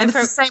 And it's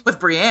the same with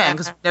Brienne,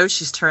 because we know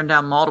she's turned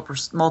down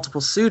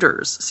multiple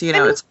suitors. So,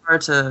 it's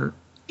hard to...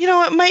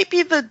 it might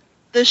be the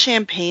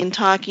champagne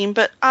talking,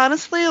 but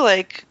honestly,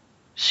 like,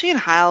 she and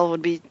Hyle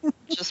would be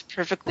just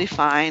perfectly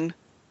fine.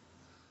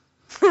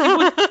 It's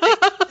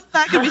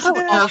not going to be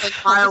something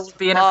Hyle would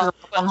be in it for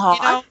the long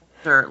haul.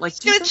 He's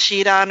going to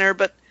cheat on her,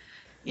 but...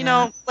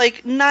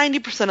 like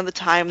 90% of the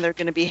time they're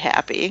going to be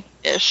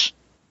happy-ish.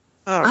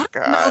 Oh,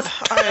 God.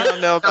 I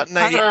don't know about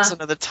 90%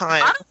 of the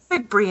time. I don't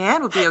think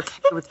Brienne would be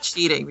okay with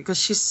cheating because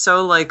she's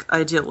so, like,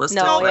 idealistic.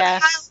 No, yeah.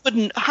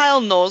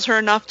 Hyle knows her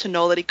enough to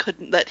know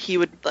that he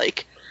would,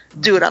 like,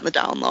 do it on the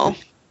down low.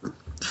 He's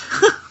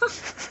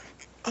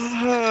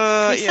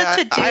such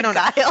a dude,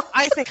 Kyle.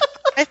 I think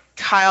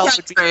Kyle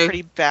would be a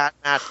pretty bad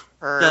match for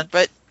her,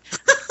 but...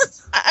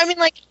 I mean,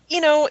 like,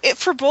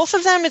 for both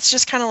of them, it's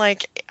just kind of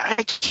like,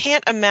 I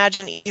can't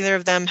imagine either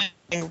of them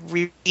having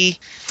really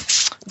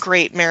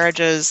great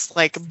marriages,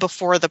 like,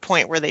 before the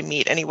point where they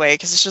meet anyway,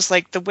 because it's just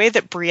like, the way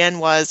that Brienne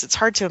was, it's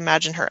hard to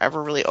imagine her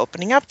ever really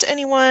opening up to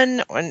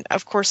anyone, and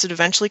of course it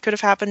eventually could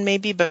have happened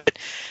maybe, but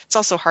it's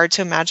also hard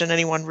to imagine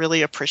anyone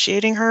really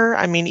appreciating her.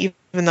 I mean,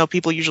 even though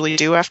people usually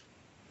do after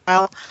a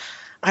while,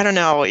 I don't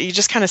know, you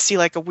just kind of see,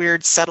 like, a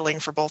weird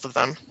settling for both of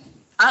them.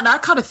 And I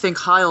kind of think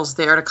Hyle's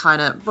there to kind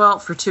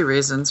of, for two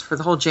reasons, for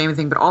the whole Jaime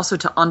thing, but also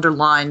to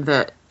underline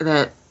that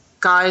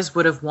guys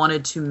would have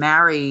wanted to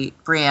marry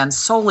Brienne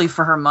solely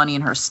for her money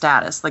and her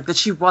status, like that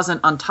she wasn't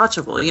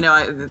untouchable.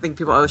 I think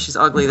people, she's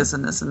ugly, this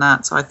and this and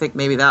that. So I think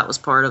maybe that was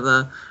part of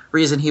the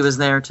reason he was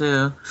there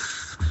too.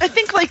 I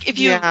think like if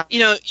you,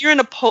 you're in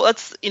a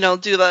let's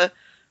do the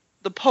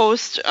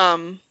post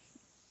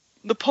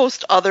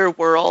other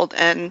world,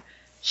 and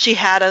she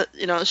had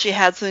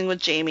something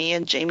with Jaime,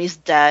 and Jaime's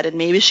dead, and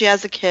maybe she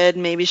has a kid,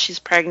 maybe she's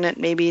pregnant,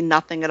 maybe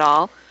nothing at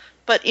all.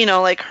 But,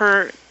 like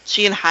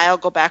she and Hyle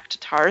go back to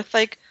Tarth,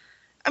 like,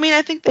 I mean,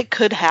 I think they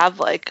could have,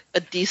 like,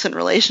 a decent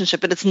relationship,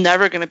 but it's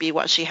never going to be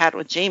what she had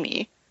with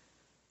Jaime.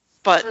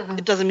 But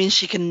it doesn't mean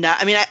she can not,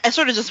 I mean, I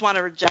sort of just want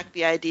to reject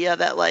the idea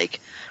that,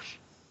 like,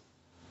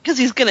 because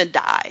he's going to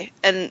die,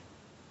 and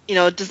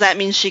does that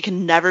mean she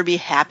can never be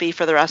happy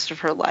for the rest of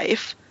her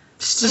life?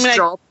 Just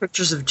draw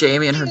pictures of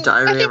Jamie in her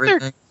diary,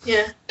 everything.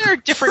 There are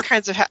different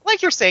kinds of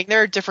like you're saying,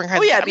 there are different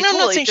kinds. Oh yeah, of, I'm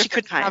not saying she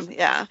couldn't have.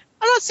 Yeah,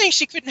 I'm not saying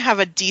she couldn't have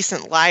a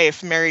decent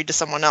life married to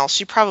someone else.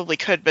 She probably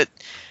could, but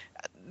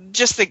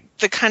just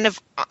the kind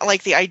of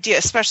like the idea,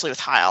 especially with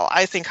Hyle,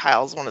 I think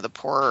Hyle's one of the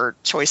poorer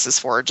choices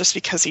for her, just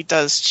because he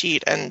does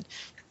cheat and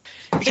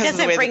he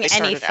doesn't bring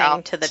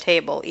anything to the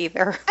table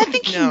either. I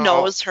think he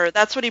knows her.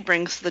 That's what he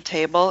brings to the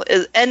table.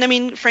 And I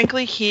mean,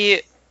 frankly,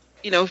 him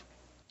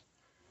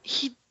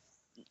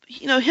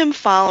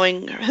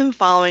following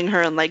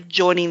her and like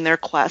joining their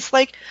quest,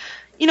 like,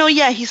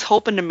 he's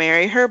hoping to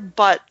marry her,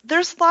 but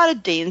there's a lot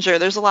of danger.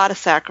 There's a lot of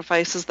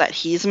sacrifices that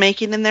he's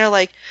making in there.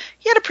 Like,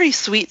 he had a pretty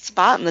sweet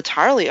spot in the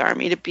Tarly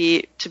army, to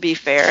be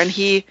fair, and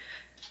he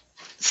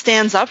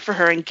stands up for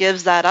her and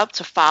gives that up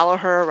to follow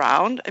her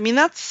around. I mean,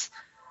 that's,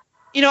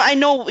 I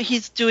know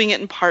he's doing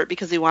it in part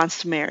because he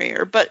wants to marry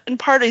her, but in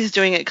part he's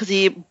doing it because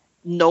he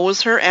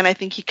knows her, and I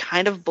think he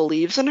kind of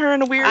believes in her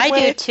in a weird way. I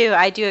do too.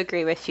 I do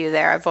agree with you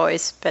there. I've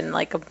always been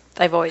like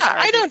I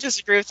don't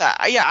disagree with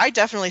that. Yeah, I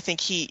definitely think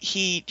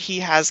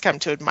he has come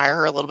to admire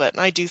her a little bit,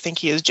 and I do think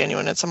he is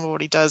genuine in some of what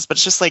he does. But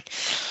it's just like,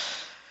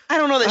 I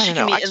don't know that she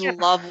can be in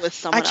love with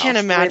someone else. I can't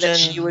imagine that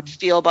she would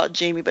feel about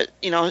Jamie, but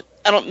I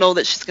don't know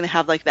that she's going to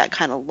have like that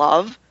kind of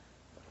love.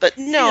 But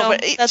but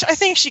I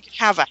think she could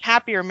have a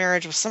happier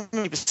marriage with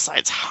somebody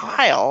besides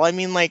Hyle. I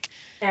mean, like,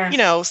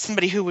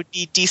 somebody who would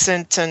be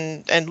decent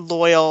and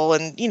loyal,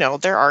 and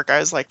there are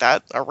guys like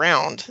that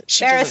around.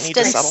 She doesn't need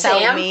to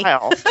settle me.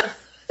 Hyle.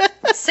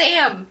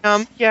 Sam.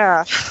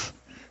 Yeah.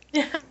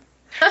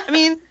 I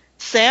mean,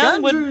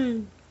 Sam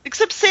would,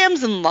 except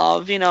Sam's in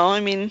love.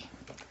 I mean.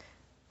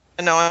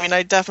 No, I mean,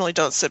 I definitely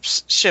don't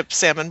ship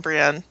Sam and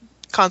Brienne.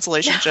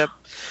 Consolation ship.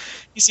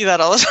 You see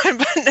that all the time,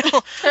 but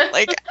no,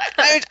 like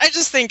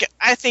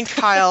I think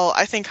Hyle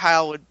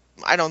would.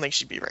 I don't think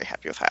she'd be very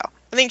happy with Hyle.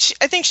 I think she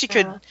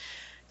could.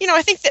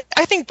 I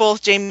think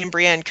both Jamie and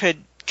Brienne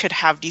could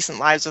have decent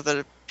lives with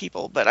other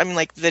people, but I mean,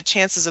 like, the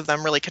chances of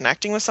them really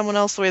connecting with someone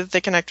else the way that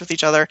they connect with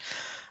each other,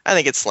 I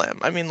think it's slim.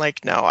 I mean,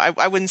 like, no,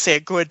 I wouldn't say a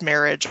good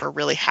marriage or a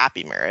really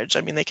happy marriage.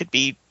 I mean, they could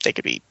be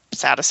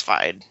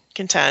satisfied,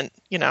 content.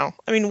 I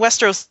mean,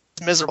 Westeros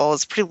is miserable.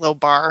 It's a pretty low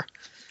bar.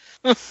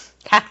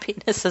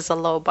 Happiness is a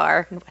low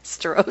bar in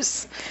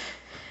Westeros.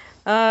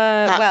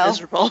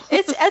 Miserable.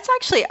 it's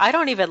actually, I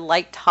don't even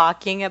like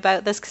talking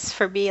about this, because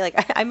for me,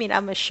 like, I mean,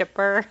 I'm a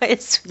shipper.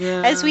 As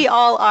we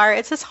all are.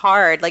 It's just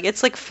hard. Like,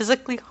 it's like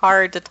physically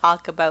hard to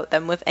talk about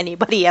them with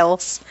anybody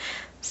else.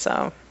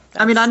 So.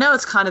 I mean, I know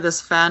it's kind of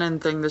this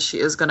fanon thing that she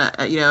is going to,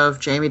 if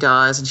Jamie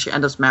dies and she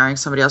ends up marrying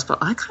somebody else, but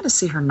I kind of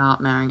see her not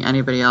marrying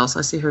anybody else.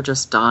 I see her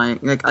just dying.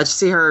 Like, I just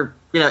see her,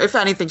 if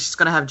anything, she's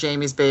going to have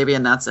Jamie's baby,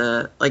 and that's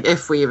it. Like,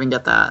 if we even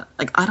get that.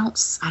 Like, I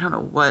don't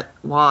know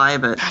why,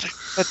 but. God,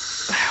 I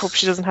hope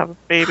she doesn't have a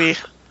baby.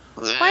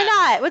 Why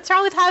not? What's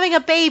wrong with having a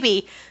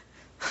baby?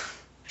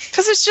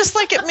 Because it's just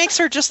like, it makes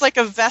her just like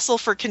a vessel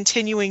for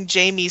continuing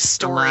Jamie's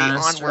story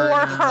onward.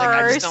 Or hers. Like,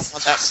 I just don't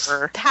want that for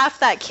her.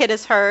 Half that kid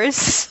is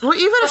hers. Well,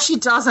 even if she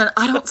doesn't,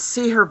 I don't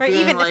see her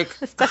being like.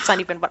 That's not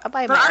even what.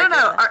 But I don't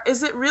know.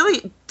 Is it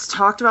really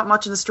talked about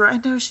much in the story? I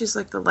know she's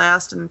like the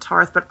last in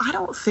Tarth, but I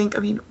don't think. I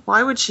mean,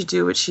 why would she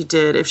do what she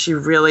did if she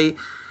really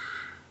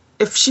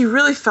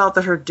felt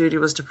that her duty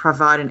was to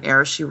provide an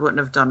heir? She wouldn't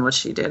have done what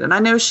she did. And I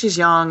know she's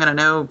young,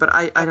 but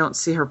I don't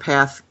see her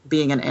path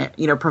being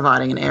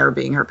providing an heir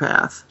being her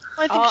path.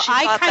 I think she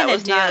thought that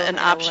was not an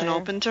option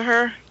open to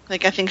her.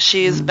 Like, I think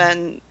she's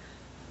been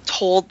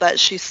told that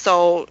she's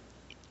so,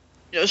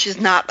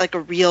 she's not like a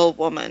real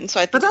woman. So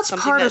I think that's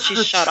something that she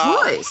shut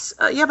off.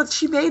 Yeah, but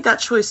she made that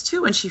choice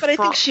too, and she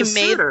fought the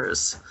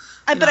suitors.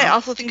 But I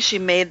also think she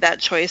made that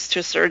choice to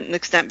a certain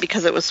extent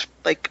because it was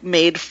like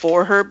made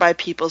for her by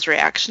people's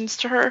reactions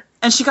to her.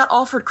 And she got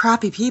offered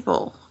crappy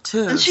people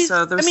too,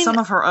 so there's some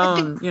of her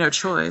own,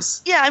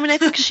 choice. Yeah, I mean, I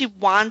think she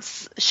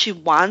wants,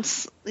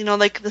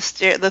 like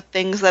the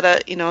things that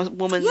a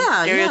woman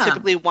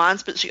stereotypically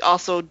wants, but she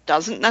also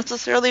doesn't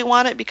necessarily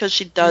want it because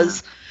she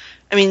does. Yeah.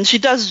 I mean, she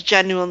does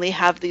genuinely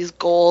have these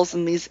goals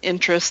and these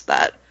interests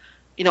that,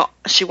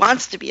 she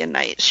wants to be a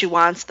knight. She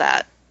wants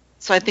that.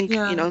 So I think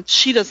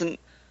she doesn't.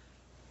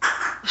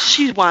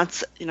 She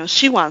wants,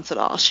 she wants it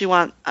all. She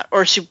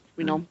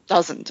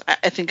doesn't.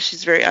 I think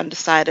she's very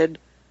undecided.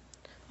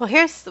 Well,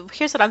 here's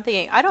what I'm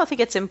thinking. I don't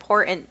think it's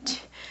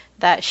important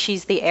that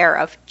she's the heir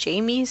of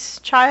Jamie's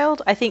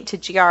child. I think to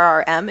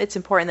GRRM, it's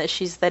important that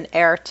she's the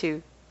heir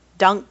to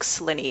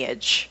Dunk's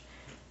lineage.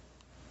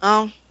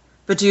 Oh.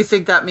 But do you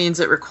think that means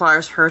it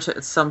requires her to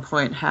at some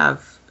point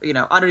have, I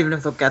don't even know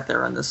if they'll get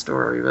there in the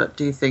story, but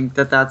do you think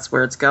that that's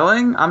where it's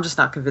going? I'm just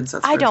not convinced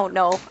that's where I don't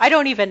know. I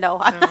don't even know.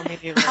 I'm not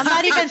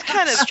even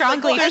kind of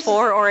strongly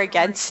for or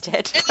against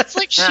it. And it's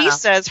like she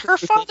says, her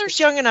father's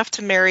young enough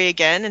to marry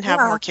again and have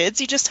more kids.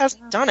 He just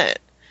hasn't done it.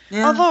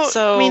 Yeah.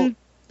 Although, I mean,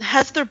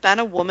 has there been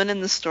a woman in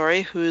the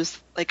story who's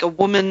like a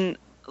woman,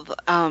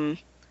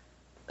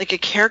 like a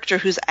character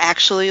who's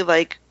actually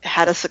like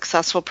had a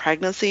successful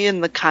pregnancy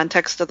in the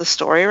context of the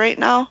story right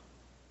now?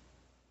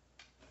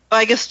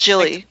 I guess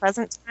Jilly. Like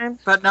present time.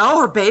 But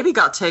no, her baby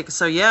got taken.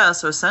 So yeah,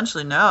 so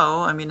essentially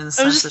no. I mean, in the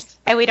sense that.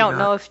 And we don't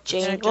know if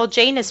Jane. Well,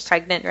 Jane is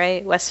pregnant,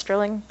 right?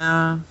 Westerling.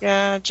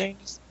 Yeah,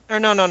 Jane's. Or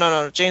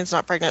no. Jane's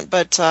not pregnant,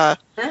 but. So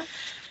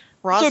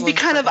it would be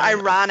kind of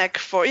ironic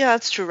for,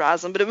 that's true,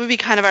 Rosalind, but it would be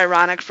kind of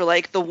ironic for,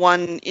 like, the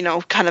one,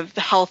 kind of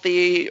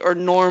healthy or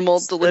normal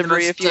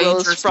delivery, if you will,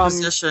 is from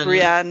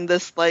Brienne,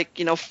 this, like,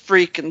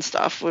 freak and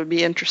stuff. Would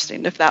be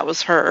interesting if that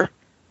was her.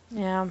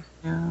 Yeah.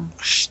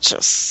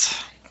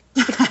 Just...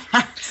 But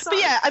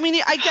yeah, I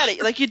mean, I get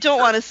it. Like, you don't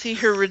want to see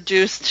her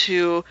reduced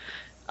to...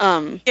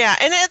 yeah,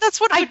 and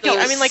that's what it would be.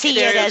 I mean, like, see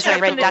it as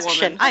a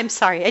reduction. I'm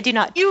sorry, I do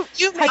not. You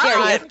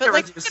might, but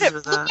like, look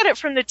at it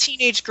from the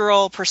teenage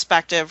girl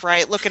perspective,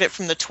 right? Look at it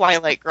from the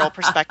Twilight girl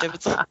perspective.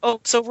 It's like,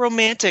 oh, so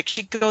romantic.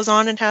 She goes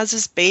on and has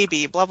his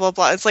baby, blah blah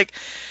blah. It's like,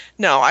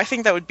 no, I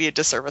think that would be a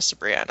disservice to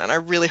Brienne, and I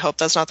really hope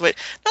that's not the way.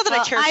 Not that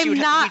I care. I'm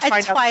not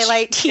a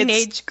Twilight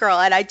teenage girl,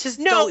 and I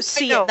just don't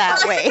see it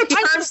that way. It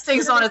turns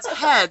things on its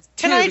head.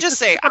 Can I just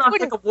say, I don't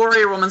think a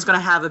warrior woman's going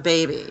to have a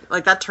baby.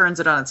 Like that turns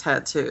it on its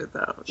head too,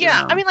 though.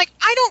 Yeah, I mean, like,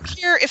 I don't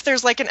care if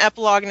there's like an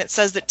epilogue and it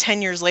says that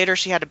 10 years later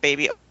she had a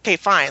baby. Okay,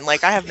 fine.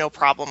 Like, I have no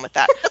problem with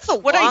that.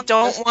 What I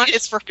don't want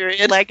is for her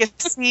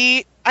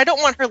legacy. I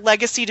don't want her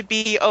legacy to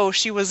be, oh,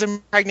 she was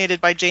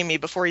impregnated by Jaime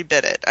before he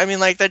bit it. I mean,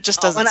 like, that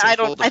just doesn't seem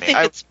cool to me. I think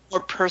it's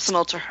more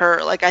personal to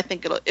her. Like, I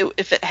think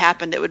if it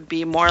happened, it would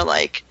be more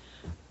like,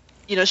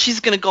 she's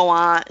going to go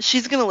on,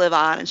 she's going to live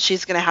on, and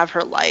she's going to have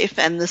her life,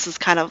 and this is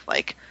kind of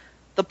like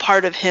the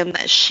part of him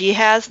that she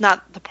has,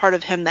 not the part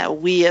of him that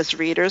we as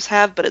readers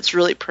have, but it's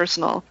really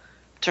personal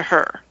to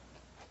her.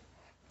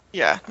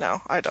 Yeah, no,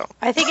 I don't.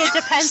 I think it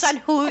depends on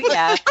who's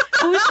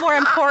more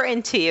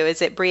important to you.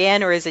 Is it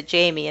Brienne or is it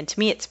Jaime? And to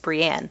me, it's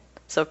Brienne.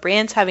 So if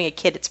Brienne's having a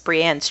kid, it's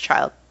Brienne's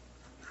child.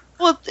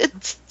 Well,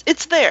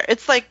 it's there.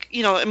 It's like,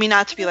 I mean,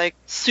 not to be like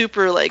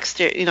super like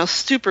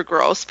super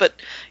gross, but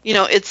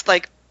it's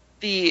like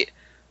the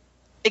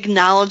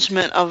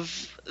acknowledgement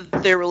of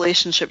their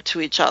relationship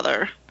to each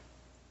other.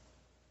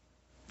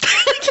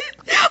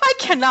 I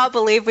cannot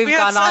believe we've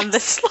gone on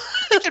this.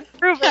 I can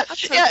prove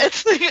it. Yeah,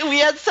 it's like, we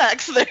had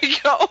sex. There you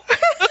go.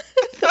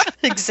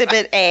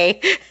 Exhibit A.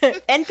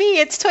 And B,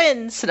 it's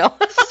twins. No.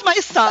 This is my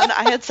son.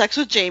 I had sex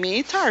with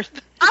Jaime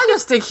Tarth. I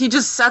just think he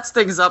just sets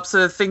things up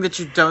so the thing that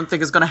you don't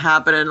think is going to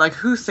happen, and like,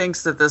 who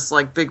thinks that this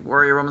like big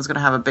warrior woman's going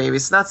to have a baby?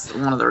 So that's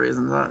one of the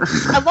reasons. I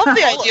love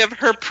the idea of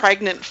her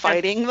pregnant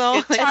fighting, though.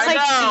 It's like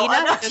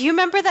Xena. Do you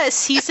remember that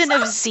season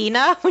of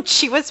Xena when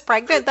she was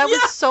pregnant? That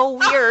was so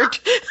weird.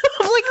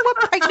 Like, what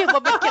pregnant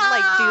woman can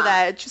like do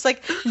that? She's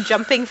like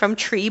jumping from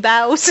tree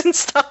boughs and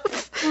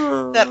stuff.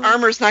 That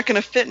armor's not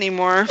going to fit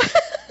anymore.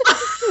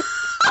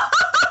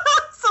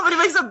 Somebody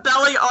makes a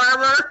belly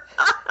armor.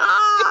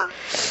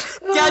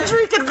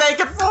 Gendry can make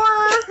it for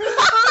her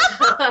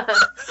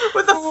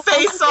with a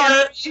face on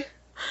it.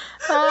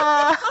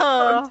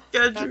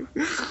 Gendry.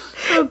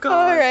 Oh God.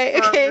 All right.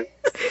 Okay.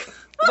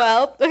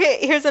 Well,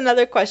 okay. Here's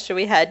another question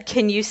we had.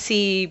 Can you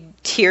see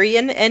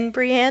Tyrion and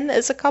Brienne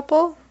as a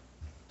couple?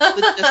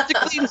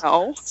 Logistically,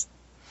 no.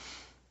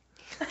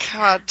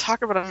 God,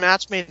 talk about a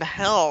match made in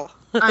hell.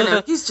 I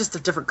know, he's just a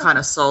different kind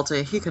of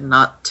salty. He could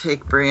not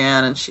take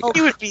Brienne, and she...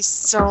 He would be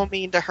so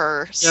mean to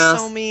her. Yes.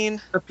 So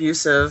mean.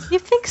 Abusive. You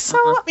think so?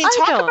 I mean,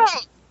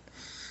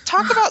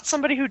 talk about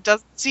somebody who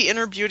doesn't see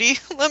inner beauty.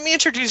 Let me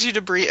introduce you to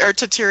to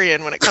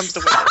Tyrion when it comes to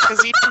women,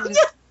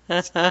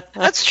 because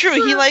That's true.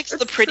 He likes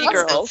the pretty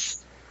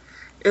girls.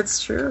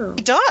 It's true.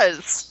 He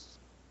does.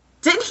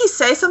 Didn't he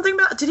say something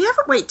about... Did he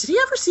ever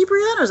see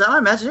Brienne, or is that my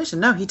imagination?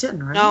 No, he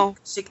didn't, right? No.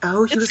 He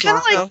was kind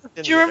of like...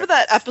 Do you remember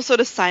that episode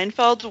of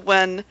Seinfeld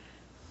when...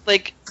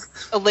 Like,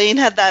 Elaine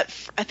had I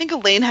think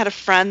Elaine had a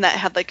friend that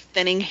had, like,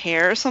 thinning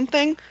hair or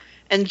something,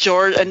 and she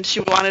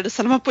wanted to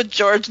set him up with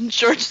George, and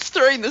George is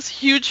throwing this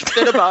huge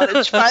fit about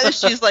it. Finally,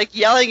 she's, like,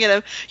 yelling at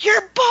him,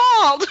 "You're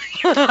bald!"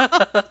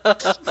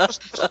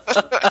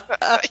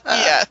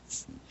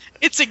 Yes.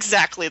 It's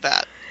exactly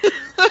that.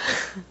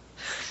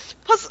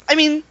 Plus, I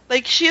mean,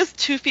 like, she is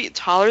 2 feet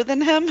taller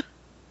than him.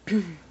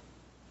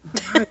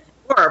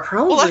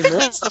 Probably. Well, I think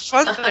that's the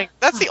fun thing.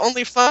 That's the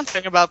only fun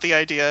thing about the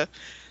idea.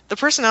 The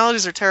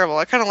personalities are terrible.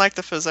 I kind of like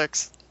the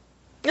physics.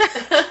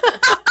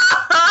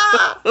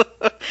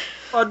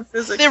 Fun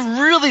physics. They're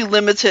really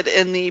limited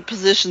in the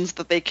positions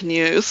that they can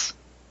use.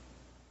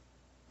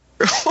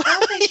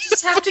 Well, they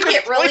just have to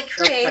get really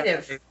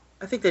creative.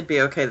 I think they'd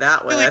be okay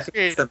that way. Really I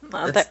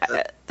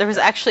think there was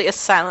actually a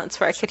silence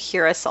where I could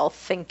hear us all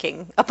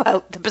thinking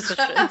about the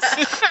positions.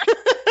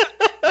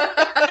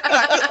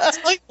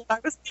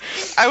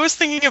 I was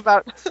thinking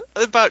about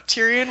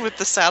Tyrion with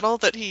the saddle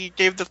that he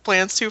gave the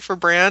plans to for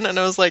Bran, and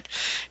I was like,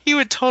 he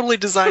would totally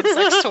design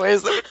sex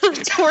toys that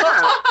would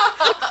work.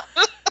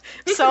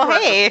 So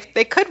hey,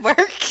 they could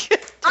work.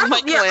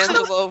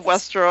 Michelangelo of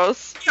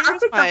Westeros. I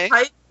think the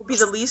height would be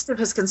the least of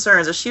his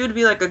concerns. If she would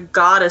be like a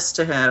goddess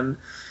to him,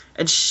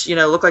 and she,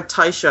 look like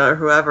Tysha or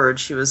whoever, and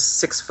she was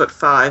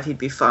 6'5", he'd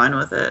be fine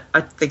with it.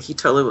 I think he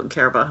totally wouldn't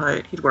care about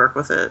height. He'd work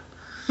with it.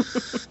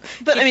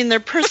 But I mean, their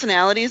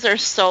personalities are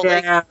so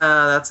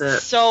that's it.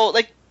 So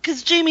like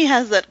because Jaime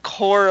has that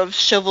core of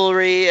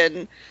chivalry,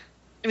 and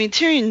I mean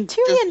Tyrion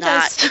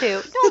does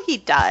too. No, he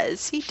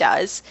does. He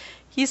does.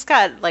 He's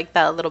got like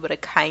that little bit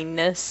of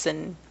kindness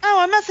and. Oh,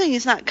 I'm not saying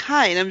he's not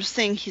kind. I'm just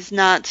saying he's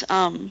not.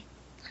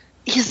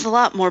 He's a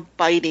lot more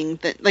biting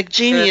than like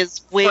Jaime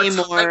is way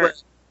more.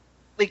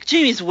 Like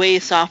Jaime's way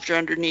softer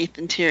underneath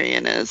than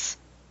Tyrion is.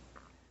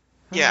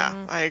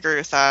 Yeah, I agree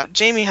with that.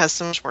 Jaime has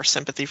so much more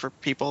sympathy for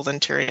people than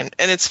Tyrion,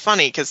 and it's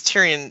funny because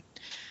Tyrion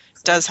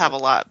does have a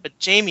lot, but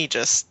Jaime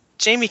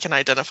can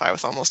identify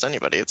with almost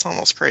anybody. It's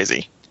almost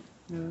crazy.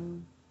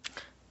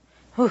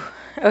 Whew.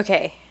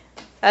 Okay.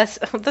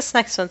 This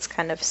next one's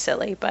kind of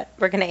silly, but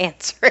we're going to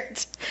answer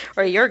it.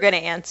 Or you're going to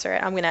answer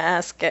it. I'm going to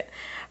ask it.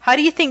 How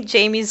do you think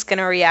Jaime's going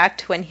to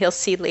react when he'll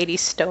see Lady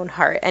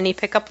Stoneheart? Any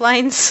pickup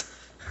lines?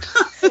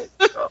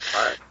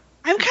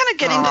 I'm kind of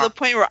getting to the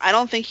point where I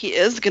don't think he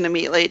is going to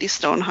meet Lady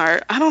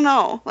Stoneheart. I don't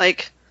know.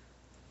 Like,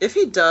 if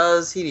he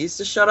does, he needs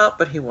to shut up,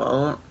 but he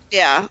won't.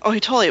 Yeah. Oh, he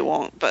totally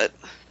won't, but...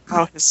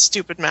 Oh, his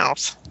stupid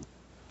mouth.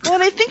 Well,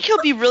 and I think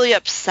he'll be really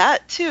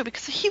upset, too,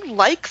 because he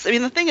likes... I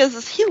mean, the thing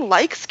is he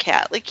likes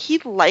Kat. Like, he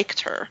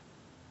liked her.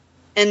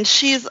 And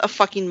she's a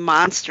fucking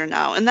monster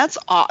now. And that's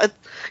all.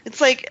 It's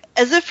like,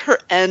 as if her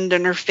end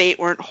and her fate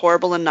weren't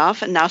horrible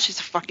enough, and now she's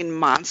a fucking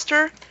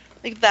monster.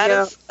 Like, that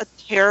is a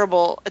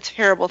terrible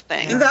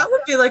thing. And that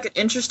would be, like, an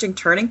interesting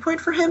turning point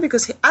for him,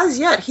 because as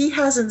yet, he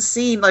hasn't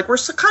seen... Like, we're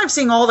kind of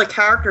seeing all the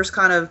characters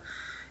kind of...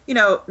 You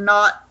know,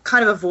 not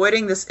kind of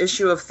avoiding this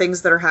issue of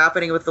things that are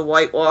happening with the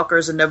White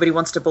Walkers and nobody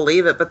wants to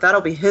believe it, but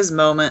that'll be his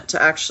moment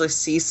to actually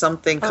see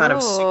something kind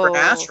of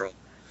supernatural.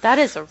 That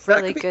is a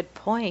really good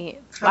point.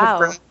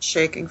 Kind of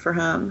shaking for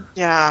him.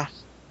 Yeah.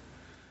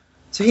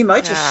 So he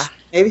might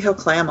maybe he'll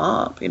clam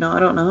up, you know, I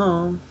don't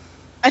know.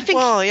 I think,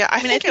 I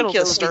think it'll be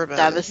disturb him.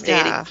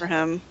 Devastating for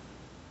him.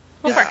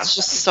 It's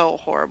just so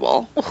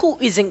horrible. Who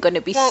isn't going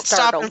to be startled by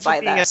stop him from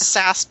being a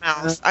sass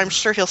mouth. I'm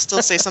sure he'll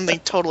still say something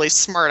totally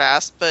smart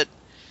ass, but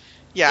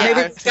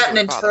maybe he's got an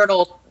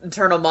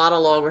internal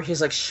monologue where he's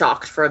like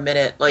shocked for a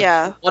minute, like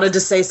he wanted to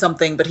say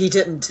something but he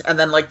didn't, and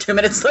then like 2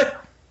 minutes later,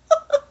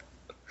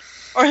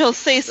 or he'll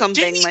say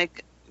something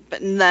like, but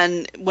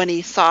then when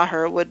he saw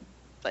her would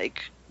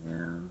like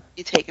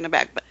be taken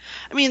aback. But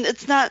I mean,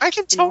 it's not. I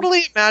can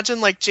totally imagine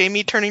like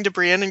Jaime turning to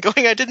Brienne and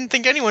going, "I didn't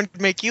think anyone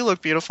could make you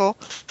look beautiful."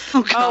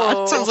 Oh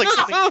God, sounds like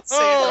something to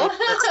say.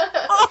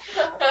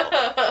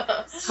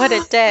 What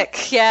a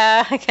dick!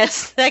 Yeah, I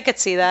guess I could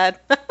see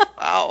that.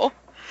 Wow.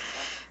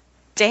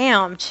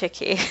 Damn,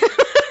 Chicky.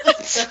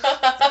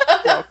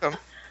 Welcome.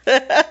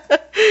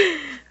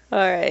 All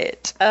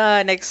right.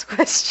 Next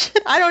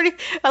question.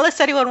 Unless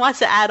anyone wants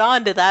to add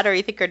on to that, or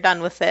you think you're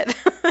done with it.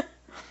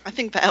 I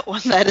think that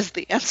is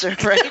the answer,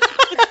 right?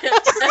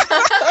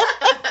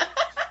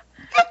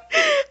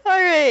 All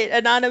right.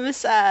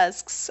 Anonymous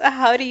asks,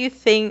 how do you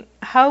think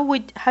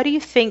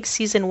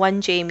season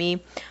 1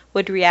 Jaime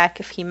would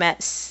react if he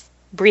met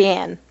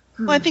Brienne?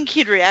 Well, I think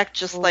he'd react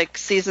just like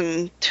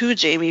season 2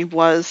 Jaime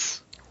was.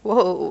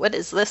 Whoa, what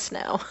is this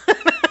now?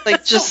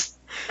 Like, just...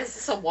 Is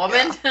this a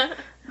woman?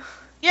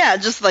 Yeah,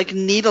 just, like,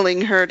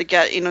 needling her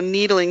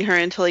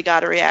until he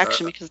got a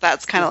reaction, because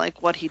that's kind of,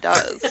 like, what he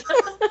does.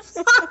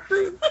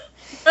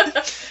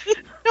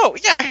 No,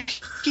 yeah,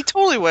 he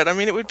totally would. I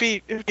mean, it would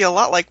be a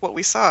lot like what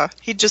we saw.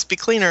 He'd just be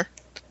cleaner.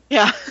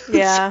 Yeah.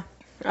 Yeah.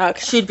 Okay.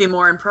 She'd be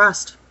more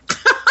impressed.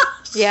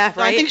 Yeah,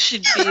 right? I think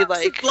she'd be,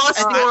 like...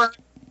 I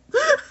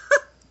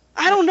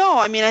don't know.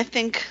 I mean, I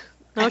think...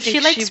 No, she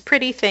likes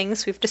pretty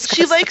things. We've discussed.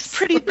 She likes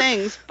pretty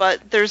things,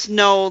 but there's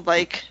no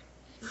like.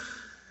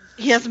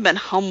 He hasn't been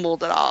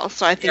humbled at all,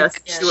 so I think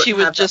she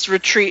would just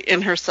retreat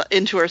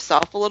into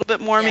herself a little bit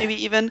more,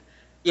 maybe even.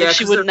 Yeah, like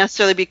she wouldn't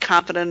necessarily be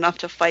confident enough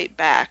to fight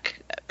back,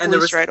 at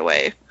least right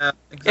away.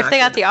 Exactly. If they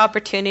got the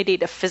opportunity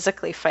to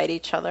physically fight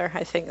each other,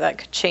 I think that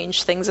could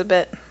change things a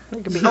bit.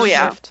 It could be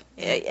shift.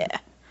 Yeah.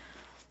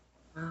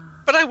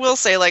 But I will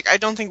say, like, I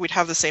don't think we'd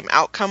have the same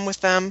outcome with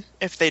them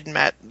if they'd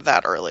met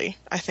that early.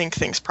 I think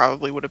things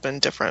probably would have been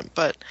different.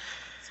 But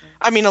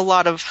I mean, a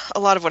lot of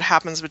what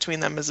happens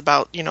between them is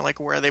about, you know, like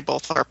where they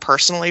both are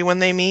personally when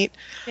they meet.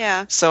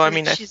 Yeah. So I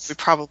mean, I think we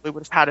probably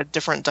would have had a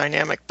different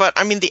dynamic. But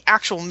I mean, the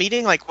actual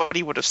meeting, like what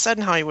he would have said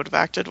and how he would have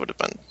acted, would have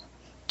been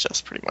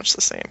just pretty much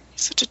the same.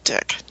 He's such a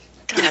dick.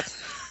 God.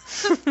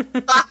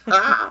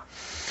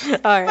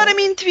 All right. But I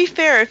mean, to be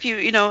fair, if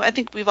I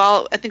think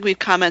we've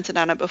commented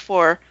on it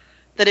before.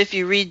 That if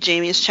you read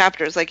Jaime's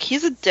chapters, like,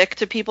 he's a dick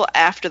to people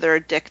after they're a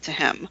dick to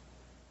him.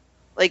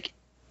 Like,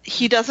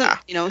 he doesn't,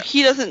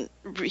 he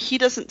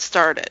doesn't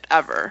start it,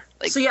 ever.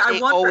 Like, so,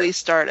 I wonder, always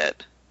start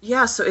it.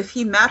 Yeah, so if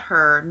he met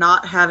her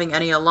not having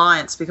any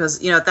alliance,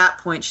 because, at that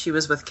point she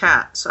was with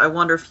Kat, so I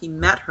wonder if he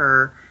met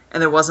her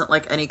and there wasn't,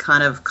 like, any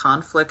kind of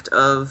conflict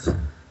of...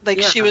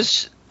 Like, she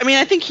was... I mean,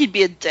 I think he'd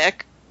be a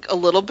dick a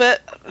little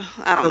bit.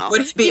 I don't know.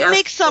 He'd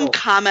make some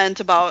comment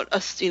about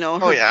us,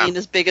 her being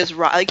as big as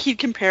like he'd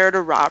compare her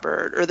to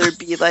Robert, or there'd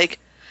be like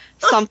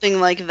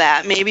something like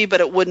that maybe, but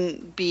it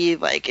wouldn't be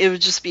like, it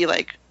would just be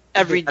like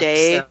every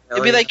day.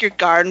 It'd be like your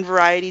garden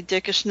variety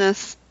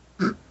dickishness.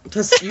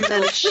 Just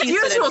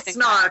usual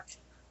snark.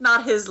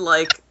 not his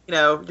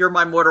you're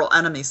my mortal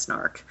enemy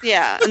snark.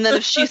 Yeah, and then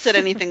if she said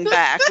anything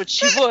back, which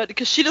she would,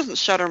 because she doesn't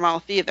shut her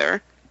mouth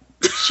either,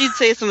 she'd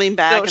say something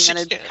back, and then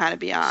it'd kind of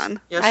be on.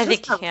 Yeah, I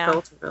think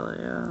filter, really,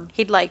 yeah.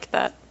 He'd like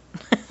that.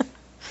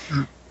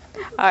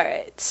 All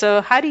right.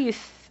 So how do you?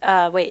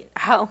 How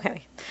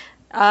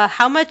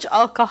much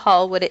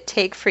alcohol would it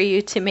take for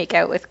you to make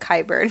out with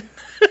Qyburn?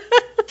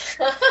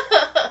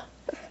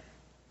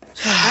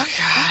 Oh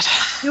God.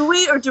 Do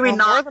we or do we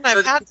not? More than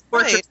I've had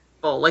tonight.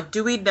 Like,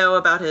 do we know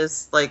about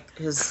his What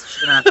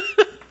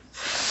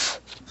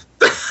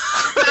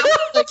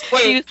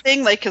do you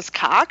think? Like his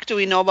cock? Do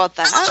we know about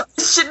that?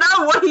 We should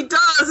know what he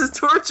does is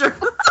torture.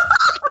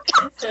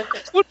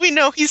 Would we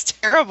know he's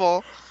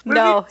terrible?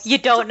 No, you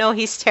don't know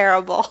he's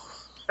terrible.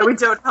 And we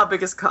don't know how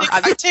big his cock.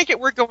 I take it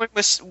we're going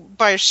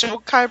by show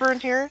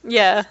Qyburn here.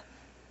 Yeah.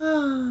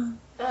 Not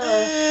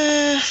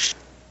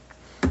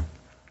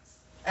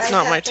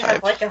my type.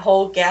 Have like a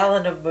whole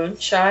gallon of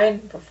moonshine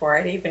before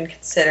I'd even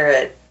consider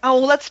it. Oh,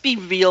 let's be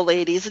real,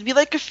 ladies. It'd be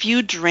like a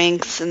few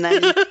drinks, and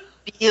then you'd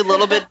be a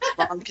little bit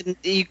drunk, and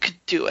you could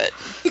do it.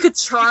 You could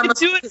charm. You could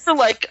do it for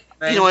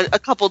a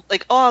couple.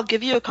 Like, oh, I'll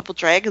give you a couple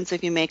dragons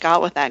if you make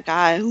out with that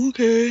guy.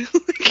 Okay.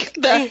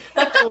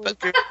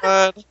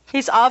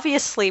 He's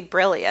obviously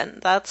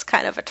brilliant. That's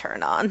kind of a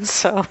turn on.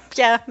 So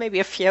yeah, maybe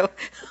a few.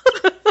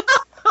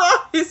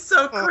 He's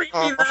so creepy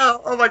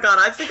though. Oh my god,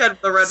 I think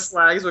the red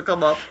flags would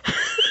come up.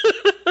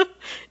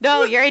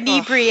 No, you're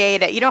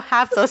inebriated. You don't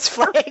have those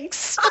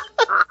flags.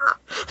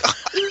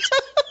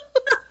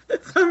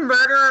 The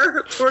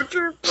murderer,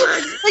 torture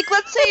flags. Like,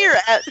 let's say you're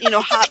at,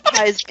 Hot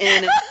Pies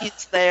Inn and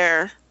he's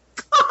there.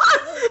 God,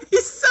 he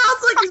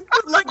sounds like he's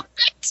put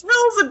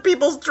pills in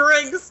people's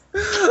drinks.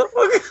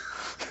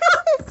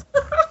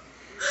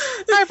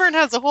 Qyburn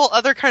has a whole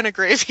other kind of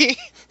gravy.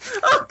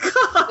 Oh god.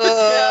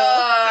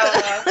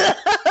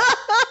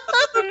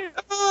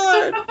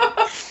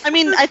 I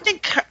mean, I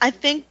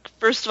think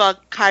first of all,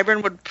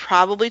 Qyburn would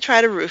probably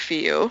try to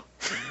roofie you.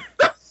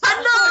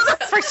 I know.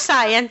 For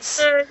science.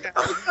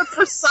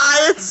 For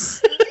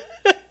science.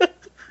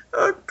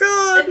 Oh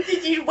god. And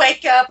then you'd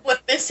wake up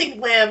with missing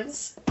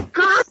limbs.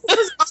 God,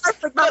 his eyes,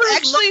 But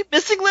actually,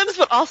 missing limbs,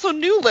 but also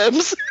new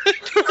limbs.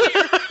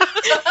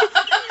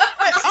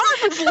 My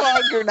arm is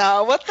longer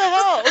now. What the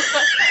hell?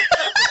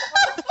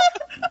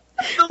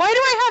 Why do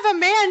I have a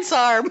man's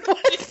arm?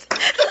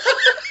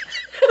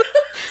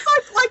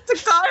 I'd like the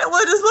guy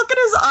just look at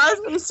his eyes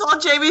when he saw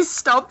Jamie's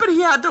stump and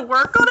he had to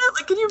work on it.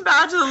 Like, can you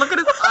imagine the look at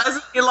his eyes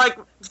and he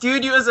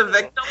viewed you as a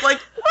victim? Like,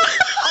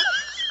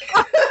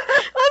 I'm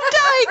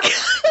dying.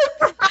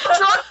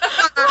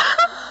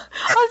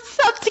 I'm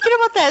thinking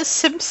about that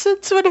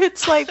Simpsons when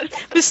it's like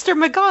Mr.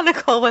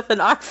 McGonagall with an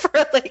arm for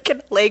a leg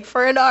and a leg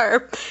for an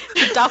arm.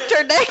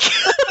 Dr. Nick.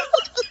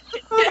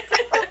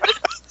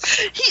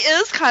 He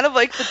is kind of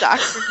like the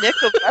Dr. Nick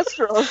of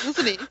Westeros,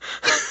 isn't he?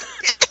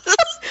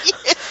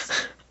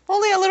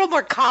 Only a little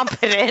more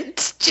competent.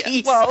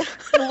 Jeez. Well,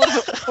 a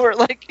little bit more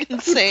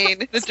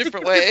insane in a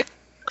different way.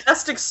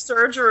 Plastic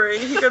surgery.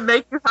 He can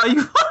make you how you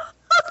want.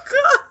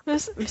 Oh, or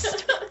is it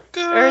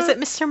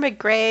Mr.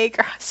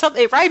 McGregor? Or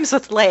something. It rhymes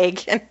with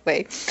leg.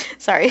 Anyway,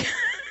 sorry.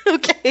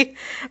 Okay.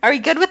 Are we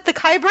good with the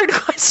Qyburn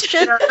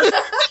question?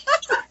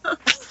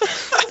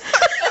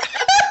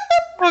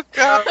 Oh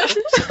god.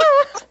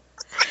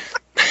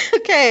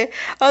 Okay.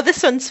 Oh,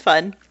 this one's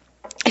fun.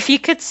 If you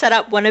could set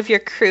up one of your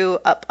crew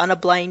up on a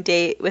blind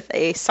date with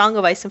a Song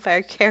of Ice and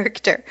Fire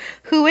character,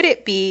 who would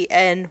it be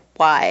and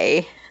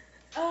why?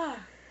 Oh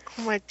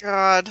my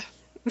god.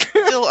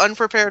 Still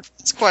unprepared for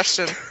this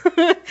question.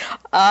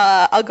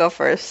 I'll go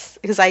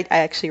first because I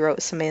actually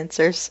wrote some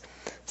answers.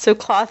 So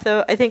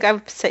Clotho, I think I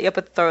would set you up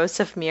with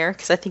Thoros Mir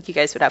because I think you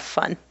guys would have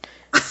fun.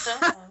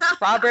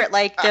 Robert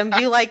liked him.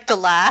 You like to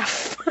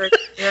laugh.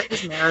 Yeah,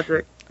 he's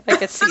magic. I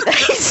could see that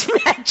he's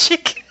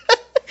magic.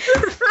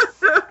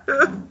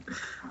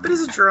 But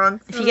he's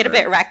drunk. If you get a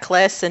bit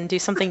reckless and do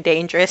something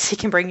dangerous, he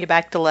can bring you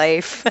back to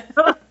life.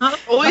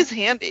 Always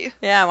handy.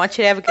 Yeah, I want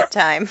you to have a good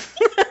time.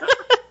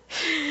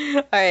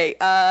 All right,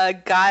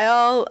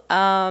 Guile.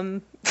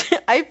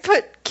 I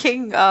put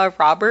King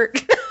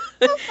Robert.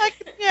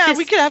 Yeah,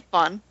 we could have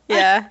fun.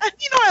 Yeah.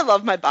 I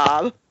love my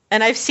Bob.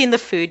 And I've seen the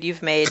food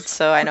you've made,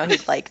 so I know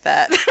he'd like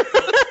that.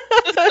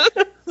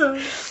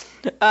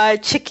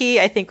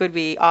 Chicky, I think, would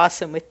be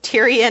awesome with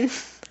Tyrion.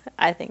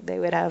 I think they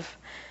would have.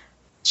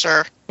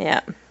 Sure.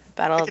 Yeah.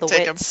 Battle of the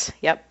take Wits.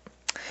 Yep.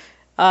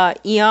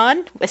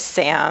 Eon with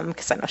Sam,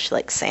 because I know she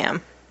likes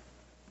Sam.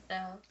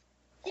 No.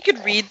 He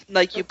could read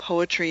you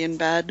poetry in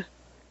bed.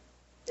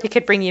 He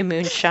could bring you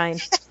moonshine.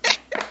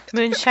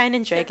 Moonshine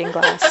and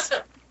dragonglass.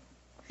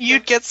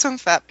 You'd get some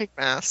fat pig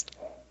mast.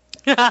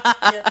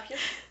 Yep.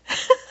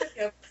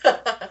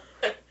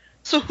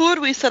 So who would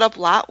we set up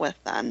Lot with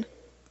then?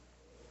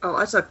 Oh,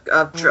 I took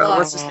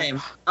what's his name?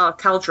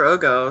 Khal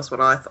Drogo is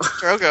what I thought.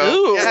 Drogo.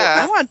 Ooh,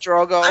 Yeah. I want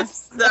Drogo.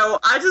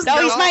 I just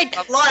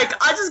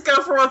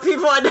go for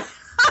people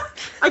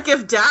I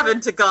give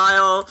Davin to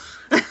Guile.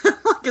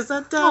 Is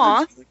that Davin?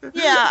 Aw.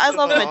 Yeah, I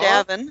love my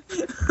Davin.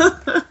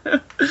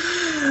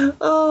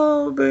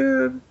 Oh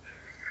man.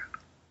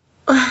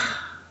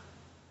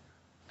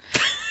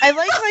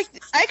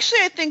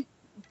 I think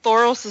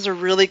Thoros is a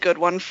really good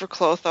one for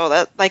Clotho.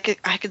 That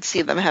I could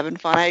see them having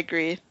fun. I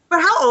agree.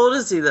 But how old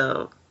is he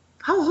though?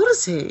 How old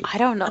is he? I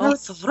don't know. I never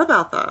thought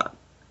about that.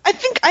 I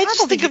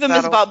just think of him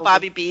as about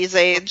Bobby B's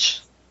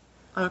age.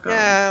 Okay.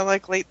 Yeah,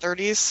 like late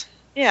 30s.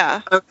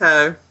 Yeah.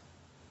 Okay.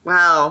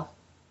 Wow.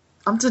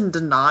 I'm in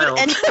denial.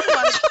 And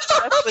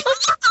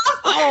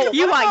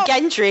You want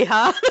Gendry,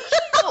 huh?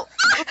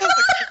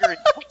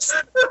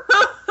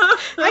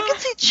 I could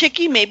see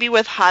Chicky maybe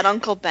with Hot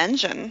Uncle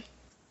Benjen.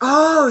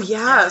 Oh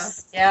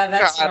yes. Yeah,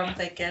 that's God. what I'm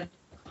thinking.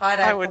 Hot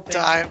I apple would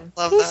die. bacon.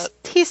 Love that.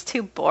 He's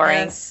too boring.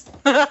 Yes.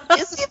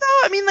 Is he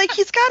though? I mean, like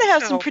he's got to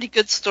have some No. pretty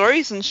good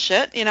stories and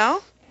shit, you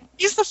know?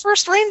 He's the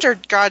first ranger,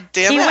 god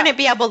damn He it. wouldn't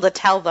be able to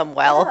tell them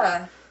well.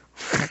 Yeah.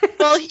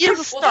 Well, he is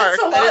a Well, Stark.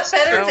 that's a that lot is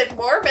better true. than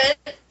Morbid.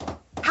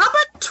 How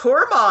about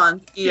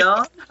Tormund,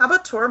 Eon? How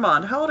about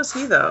Tormund? How old is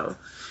he though?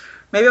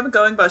 Maybe I'm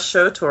going by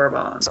show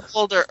Tormund. He's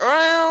older.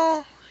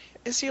 Well,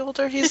 is he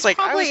older? He's like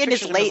I probably was in his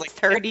picturing him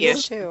as, late like, 30s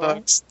 50-ish too.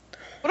 books.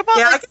 What about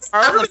Yeah, I like guess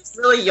Carl everybody's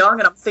really young,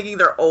 and I'm thinking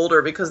they're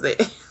older because they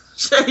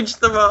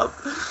changed them up.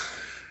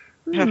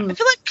 I feel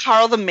like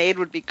Carl the Maid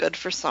would be good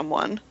for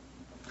someone.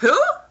 Who?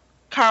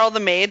 Carl the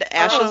Maid,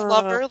 Ash's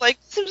lover. Like,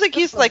 seems like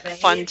he's like Maid?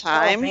 fun Oh,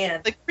 time.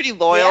 man. like pretty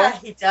loyal. Yeah,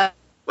 he does.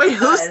 Wait,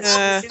 who's? He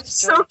seems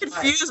So really hot.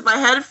 confused. My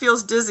head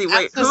feels dizzy.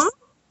 Wait, Ash's- who?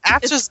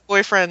 Ash's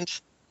boyfriend.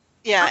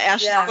 Yeah,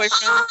 Ash's Yeah. boyfriend.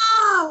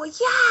 Oh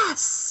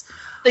yes.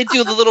 They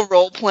do the little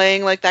role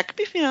playing. Like that could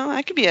be,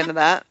 I could be into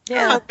that.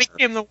 Yeah.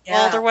 Became the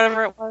Yeah. world or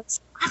whatever it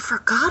was. I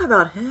forgot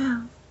about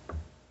him.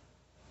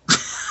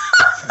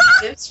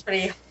 Seems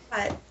pretty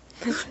hot.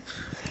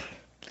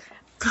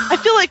 I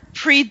feel like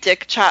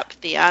pre-Dick Chop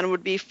Theon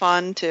would be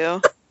fun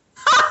too.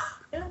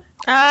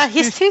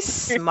 He's too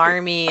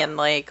smarmy and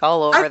like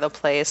all over the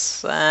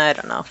place. I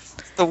don't know.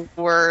 The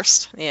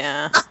worst.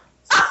 Yeah.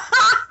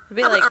 It'd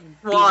be like being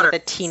Water.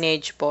 with a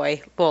teenage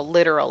boy. Well,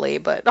 literally,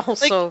 but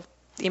also I feel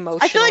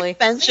emotionally. like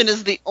Benjen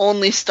is the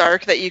only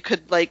Stark that you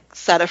could like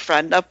set a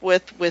friend up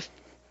with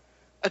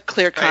a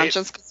clear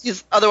conscience, because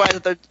he's otherwise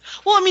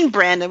well, I mean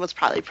Brandon was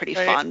probably pretty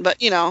Right. fun,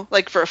 but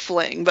like for a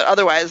fling, but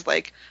otherwise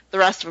like the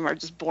rest of them are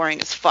just boring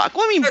as fuck.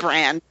 Well, I mean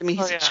Bran, he's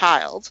Oh, a yeah.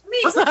 child. I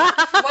mean,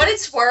 what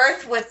it's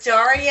worth with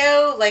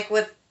Dario, like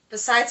with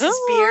besides his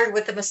beard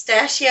with the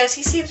mustachios,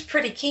 he seems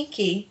pretty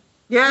kinky.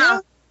 Yeah.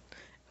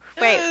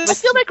 Wait, I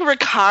feel like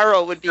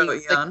Ricaro would be Oh,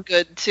 yeah. like,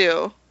 good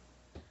too.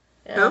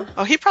 Yeah.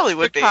 Oh, he probably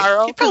would be.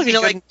 Ricaro, He'd probably because be good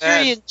in like bed.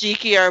 Kiri and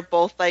Jiki are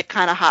both like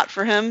kind of hot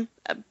for him.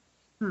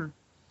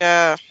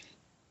 Yeah.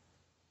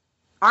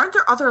 Aren't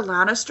there other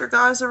Lannister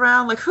guys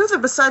around? Like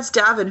besides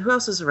Davin? Who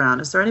else is around?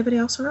 Is there anybody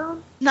else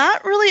around?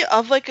 Not really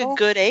of like a Oh.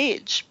 good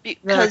age, Yeah,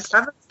 because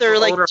Davin's they're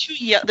like older. too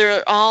young.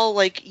 They're all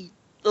like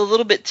a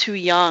little bit too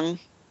young.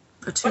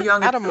 They're too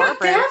young. Adam Not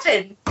Marbrand.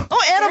 Davin.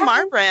 Oh, Adam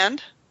Davin? Marbrand.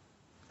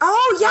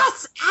 Oh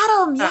yes,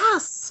 Adam.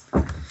 Yes.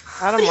 Adam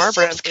But he Marbrand.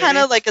 seems kind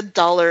of like a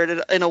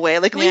dullard in a way.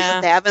 Like at Yeah.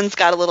 least Davin's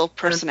got a little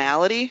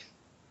personality.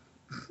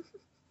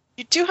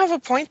 You do have a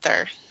point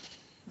there.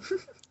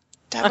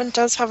 Davin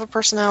does have a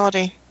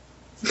personality.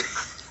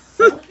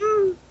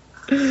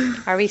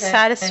 Are we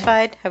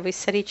satisfied? Have we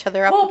set each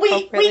other up Well, we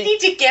appropriately? need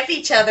to give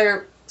each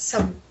other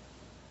some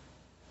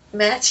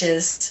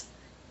matches.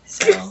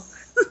 So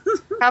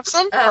Have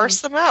some,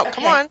 parse them out.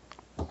 Come okay.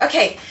 on.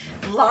 okay,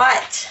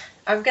 Lot.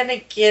 I'm gonna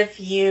give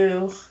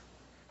you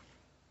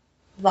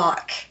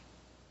Locke.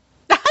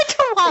 I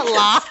don't want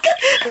Locke.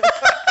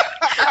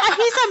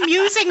 He's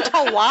amusing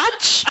to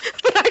watch,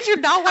 but I do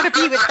not want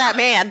to be with that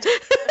man.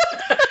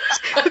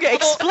 Okay,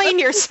 explain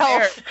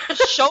yourself.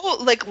 Show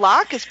like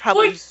Locke is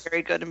probably Wait.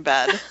 very good in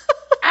bed.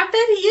 I bet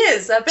he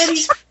is. I bet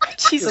he's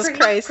Jesus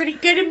Christ. pretty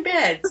good in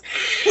bed.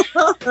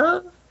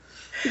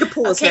 You can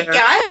pull his Okay, hair.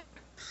 guys.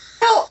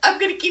 Well, I'm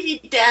gonna give you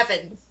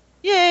Davin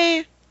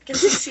Yay!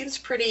 because he seems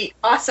pretty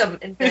awesome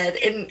in bed,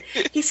 and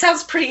he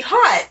sounds pretty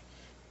hot.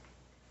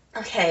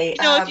 Okay.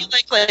 You know, if you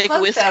like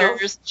Clotho.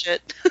 whiskers and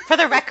shit. For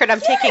the record, I'm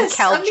taking Yes,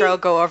 Khal I mean-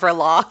 Drogo over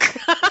Locke.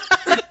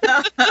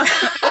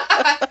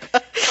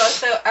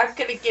 Also, I'm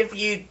gonna give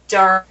you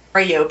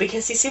Dario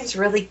because he seems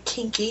really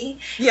kinky.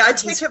 Yeah, I'd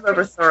take He's him over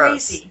pretty Thoros.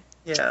 crazy.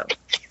 Yeah.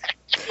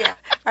 Yeah.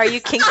 Are you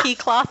kinky,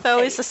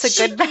 Clotho? Is this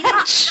a good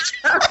match?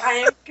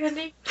 I am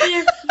gonna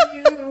give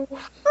you.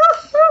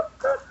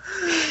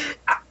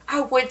 I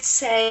would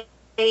say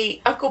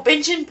Uncle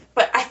Benjen,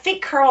 but I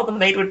think Carl the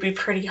Maid would be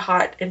pretty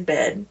hot in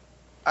bed.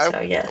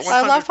 So yes.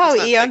 I love how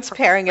 100% Eon's think-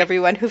 pairing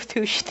everyone who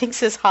she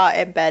thinks is hot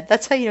in bed.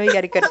 That's how you know you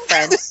got a good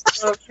friend.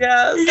 Oh,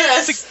 yes.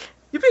 Yes.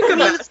 You'd be a I good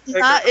mean,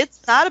 matchmaker.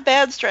 it's not a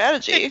bad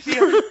strategy.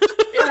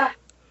 Yeah.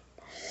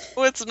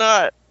 Oh, it's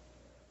not.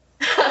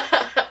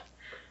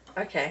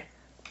 Okay.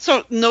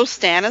 So no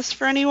Stannis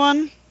for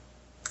anyone?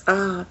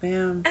 Oh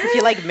man. If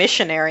you like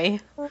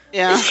missionary.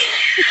 Yeah.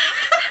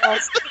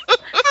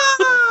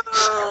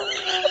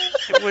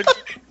 It would.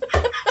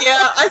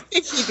 Yeah, I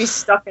think he'd be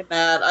stuck in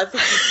that. I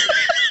think.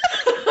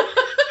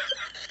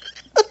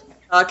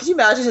 Could you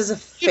imagine his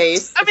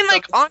face? I mean,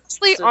 like,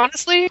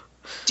 honestly,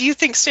 do you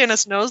think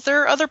Stannis knows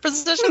there are other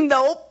positions?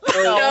 Nope.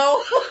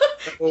 No.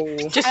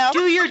 Oh. Just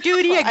do your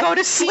duty and go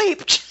to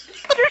sleep.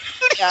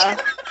 Yeah.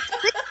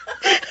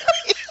 He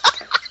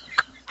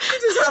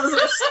just has his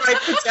little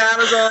striped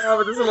pajamas on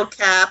with his little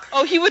cap.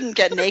 Oh, he wouldn't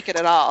get naked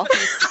at all.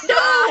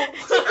 No!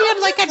 He'd be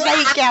in like a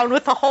nightgown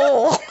with a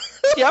hole.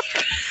 Yep.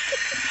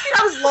 He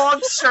has his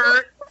long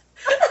shirt.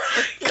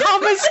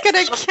 Karma's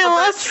gonna kill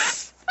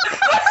us.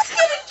 It's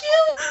gonna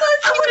kill us!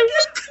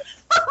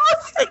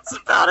 Thinks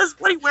about is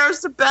what he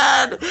wears to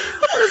bed.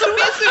 So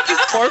basically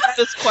morphed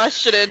this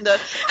question into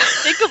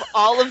think of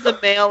all of the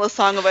male A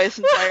Song of Ice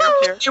and Fire You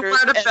characters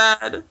wear to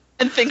bed.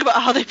 and think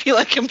about how they feel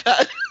like in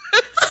bed.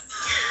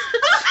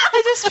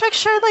 I just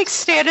picture like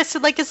Stannis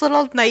in like his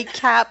little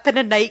nightcap and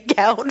a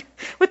nightgown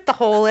with the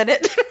hole in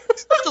it.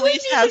 At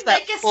least has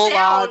that make a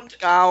full-on sound.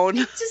 gown.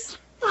 It just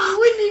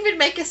wouldn't even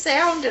make a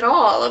sound at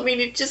all. I mean,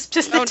 it just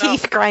Just the Oh, no.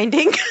 teeth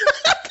grinding. his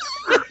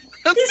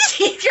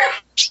teeth are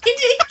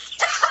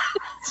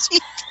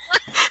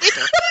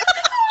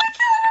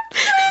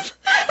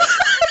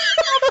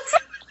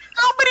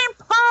How many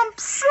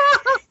pumps?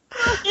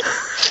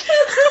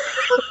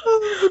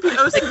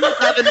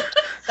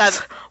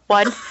 Seven.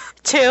 1,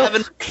 2,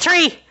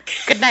 3.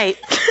 Good night.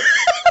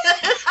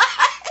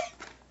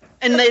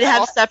 And they'd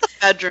have separate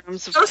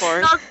bedrooms, of No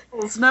course.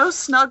 snuggles. No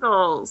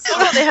snuggles. Oh,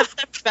 no, they have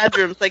separate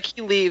bedrooms. Like,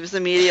 he leaves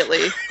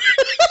immediately.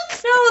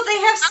 No, they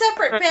have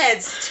separate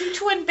beds. 2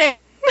 twin beds.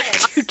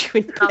 Two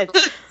twin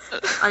beds.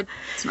 I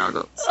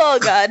snuggles. Oh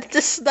god,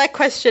 that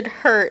question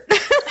hurt.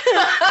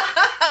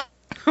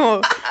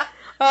 Oh.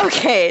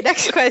 Okay,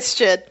 next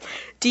question.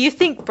 Do you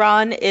think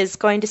Bronn is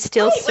going to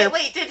still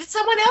Wait, did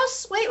someone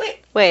else? Wait.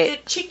 Wait.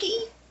 Did Chicky?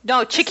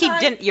 No, Chicky Sorry.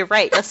 didn't. You're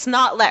right. Let's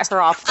not let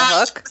her off the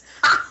hook.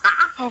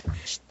 Oh, for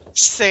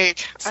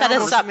sake. Set I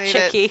us almost up, made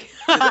it. Chicky.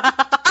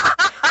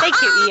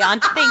 Thank you, Eon.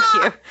 Thank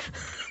you.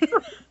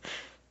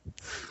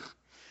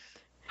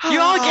 You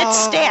all get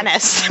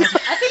Stannis.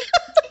 I think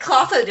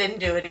Clotho didn't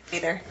do it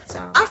either.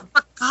 So I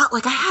forgot.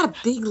 Like I had a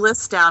big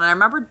list down, and I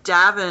remember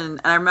Davin,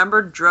 and I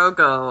remember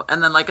Drogo,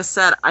 and then, like I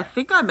said, I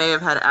think I may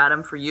have had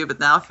Adam for you, but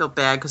now I feel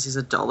bad because he's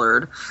a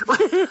dullard. And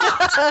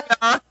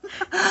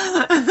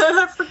then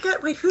I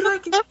forget. Wait, who did I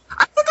get?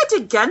 I think I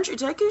did Gendry.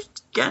 Did I give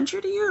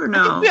Gendry to you or I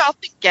think no? we all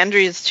think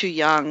Gendry is too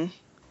young.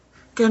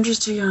 Gendry's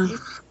too young.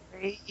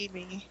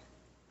 Baby.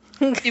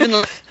 Even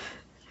though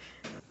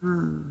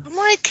Hmm. I'm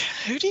like,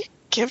 who do you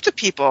give to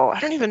people? I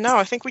don't even know.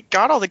 I think we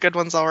got all the good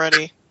ones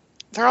already.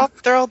 They're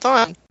all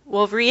done.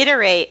 We'll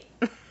reiterate.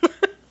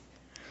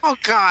 Oh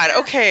God.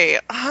 Okay.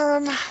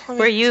 Let me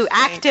Were you think.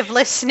 active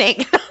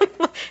listening?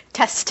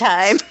 Test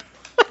time.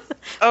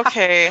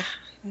 Okay.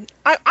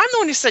 I'm the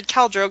one who said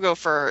Khal Drogo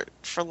for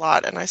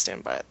Lot, and I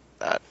stand by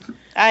that.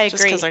 I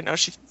Just agree. because I know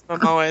she thinks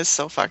Momoa is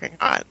so fucking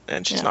hot,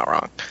 and she's Yeah. not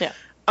wrong. Yeah.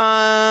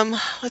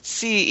 Let's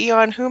see,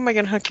 Eon, who am I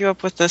gonna hook you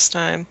up with this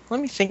time? Let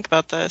me think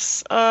about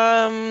this.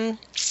 Eon.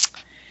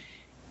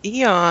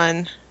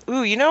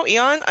 Ooh,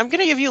 Eon, I'm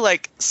gonna give you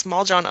like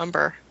Small John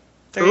Umber.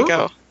 There you Ooh.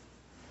 go.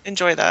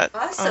 Enjoy that.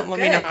 Awesome, Let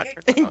me know good. how it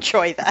turns out.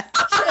 Enjoy that.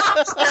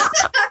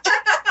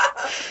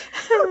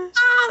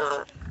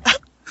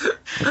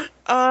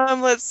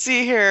 Let's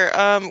see here.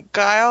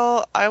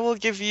 Guile, I will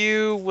give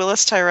you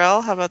Willis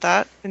Tyrell. How about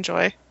that?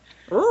 Enjoy.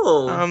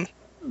 Oh,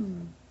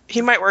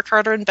 He might work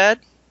harder in bed.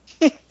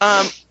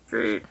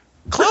 great.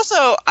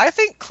 Clotho, I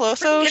think We're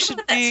Clotho good should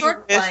with that be sword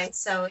with. play,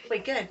 so it'll be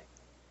good.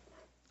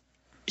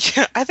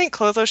 Yeah, I think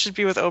Clotho should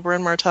be with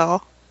Oberyn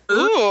Martell.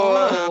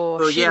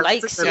 Oh, she yeah,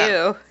 likes that's a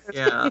good-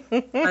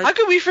 you, Yeah, how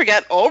could we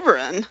forget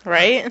Oberyn?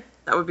 right?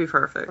 that would be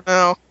perfect.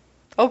 Oh,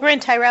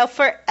 Oberyn Tyrell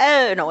for...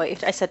 Oh, no,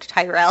 wait. I said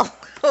Tyrell.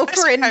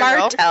 Oberyn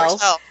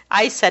Martell.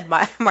 I said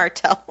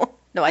Martell.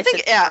 No, I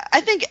said... I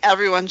think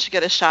everyone should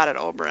get a shot at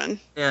Oberyn.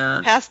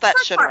 Yeah. Pass that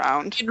shit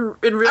around.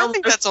 In real I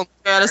think life that's only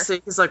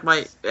fantasy, he's like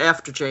my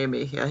after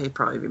Jamie. Yeah, he'd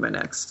probably be my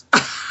next.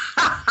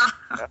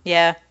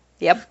 Yeah.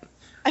 Yep.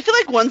 I feel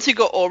like once you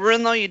go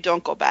Oberyn, though, you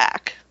don't go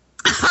back.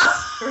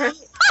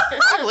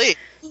 probably.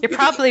 You're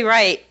probably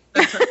right.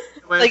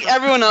 Like,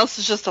 everyone else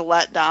is just a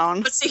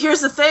letdown. But see,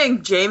 here's the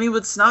thing: Jamie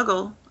would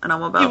snuggle, and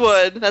I'm about. He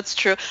would, that's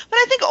true. But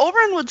I think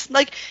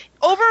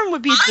Oberyn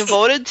would be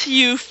devoted to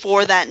you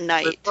for that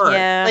night. Would.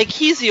 Yeah. Like,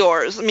 he's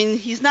yours. I mean,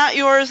 he's not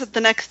yours the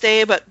next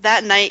day, but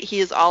that night he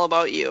is all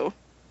about you.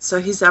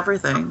 So he's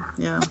everything.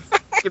 Yeah.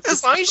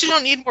 As long as you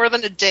don't need more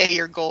than a day,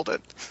 you're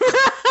golden.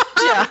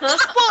 Yeah. Well,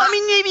 I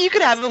mean, maybe you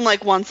could have him,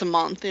 like, once a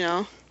month, you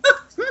know?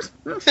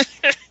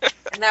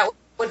 And that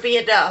would be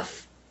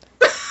enough.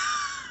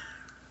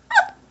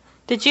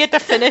 Did you get to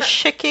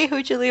finish Shiki?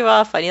 Who'd you leave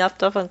off on? You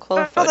left off on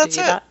Clotho, Oh, that's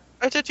did you it. not?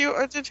 I did you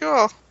all.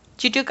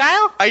 Did you do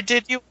Guile? I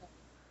did you.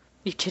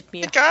 You did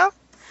me. Did Guile?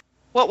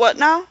 What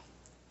now?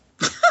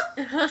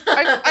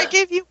 I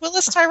gave you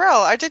Willis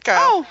Tyrell. I did Guile.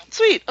 Oh,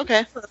 sweet.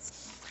 Okay.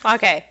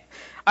 Okay.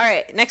 All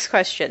right, next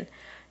question.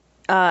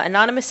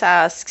 Anonymous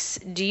asks,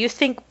 do you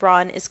think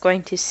Bronn is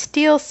going to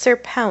steal Sir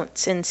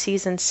Pounce in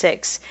Season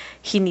 6?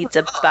 He needs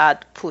a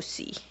bad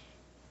pussy.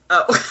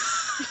 Oh.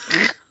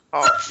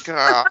 Oh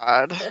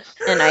God.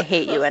 And I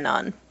hate you,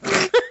 Anon.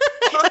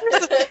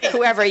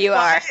 Whoever you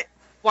are.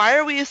 Why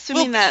are we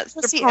assuming Well, that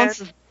Sir pussy Pounce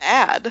and- is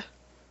bad?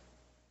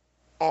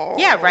 Oh.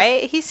 Yeah,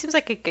 right? He seems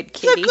like a good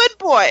He's kitty. a good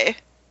boy.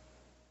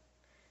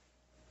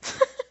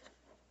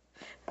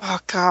 Oh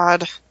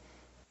God.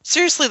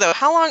 Seriously though,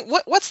 how long?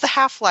 What's the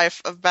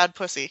half-life of Bad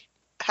Pussy?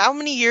 How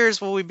many years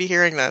will we be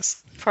hearing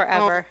this?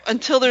 Forever.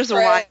 Until there's a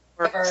Forever.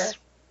 Y.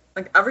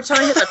 Like every time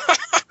I hear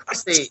that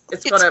pussy,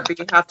 it's gonna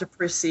have to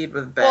proceed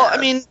with bad. Well, I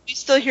mean, we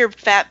still hear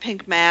Fat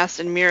Pink Mask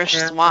and Mirish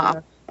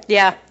Swamp.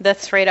 Yeah,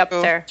 that's right up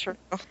Oh, there. true.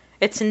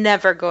 It's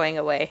never going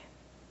away.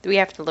 We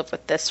have to live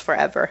with this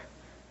forever.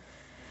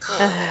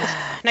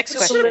 Next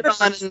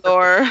question.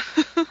 Lore.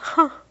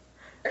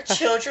 Our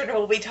children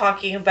will be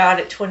talking about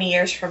it 20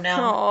 years from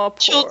now. Oh, poor.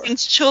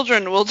 Children's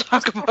children will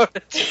talk about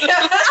it.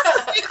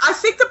 I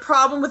think the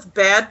problem with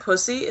Bad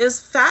Pussy is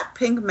Fat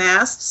Pink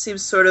Mask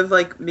seems sort of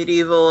like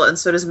medieval, and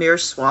so does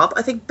Mirish Swamp.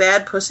 I think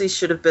Bad Pussy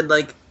should have been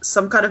like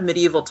some kind of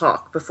medieval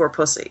talk before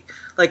Pussy.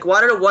 Like, I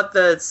don't know what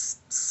the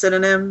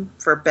synonym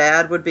for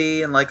bad would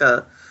be, and like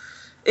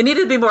it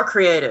needed to be more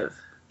creative.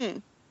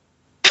 Needed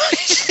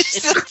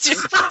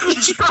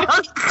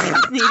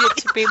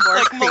to be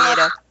more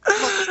creative.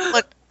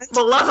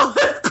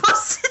 Malevolent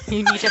pussy.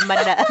 You need a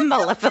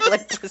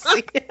malevolent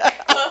pussy.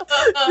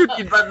 You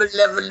need my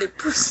malevolent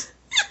pussy.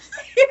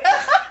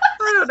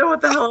 I don't know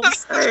what the hell I'm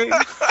saying.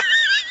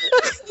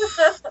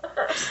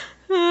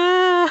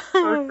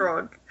 I'm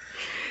drunk.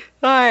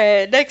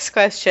 Alright, next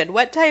question.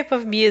 What type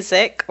of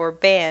music or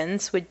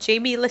bands would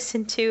Jamie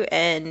listen to,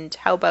 and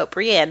how about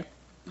Brienne?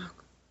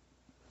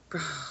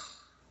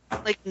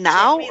 Like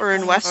now or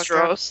in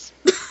Westeros?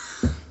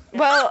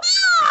 Well,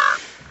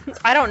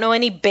 I don't know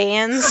any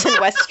bands in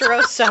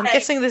Westeros, so I'm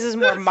guessing this is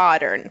more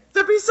modern.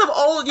 There'd be some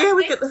old. Yeah,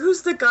 we could.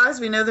 Who's the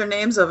guys we know their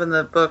names of in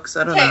the books?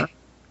 I don't know.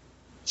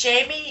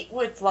 Jamie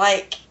would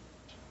like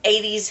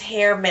 80s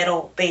hair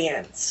metal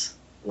bands,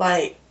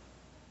 like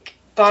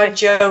Bon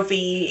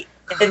Jovi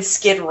and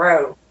Skid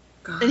Row.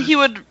 God. And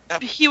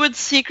he would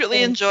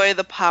secretly enjoy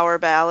the power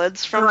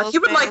ballads from those he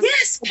would like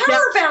bands. Yes, power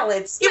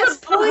ballads. Yes,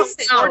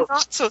 Poison. Or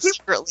not so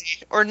secretly,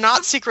 or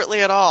not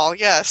secretly at all.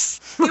 Yes.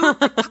 He would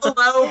like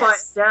Hello by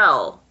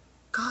Adele.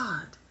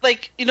 God.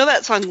 Like, you know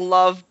that song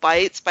Love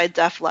Bites by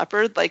Def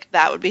Leppard? Like,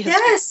 that would be his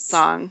Yes.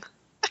 song.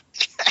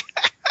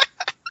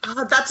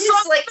 God, that's He's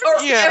so like,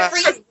 or Yeah.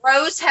 every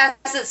rose has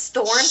its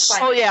thorns. By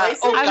Oh, yeah. Poison.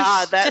 Oh, I was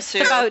God, that just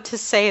too. about to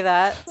say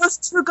that. those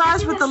two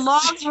guys with the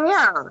long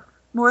hair.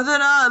 More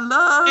than I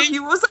love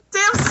you was a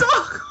damn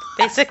song.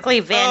 Basically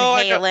Van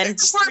I know. Halen.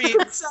 That's what I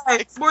could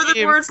say. More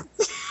than words.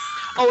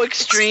 Oh,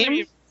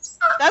 Extreme?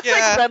 That's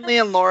Yeah. like Lemley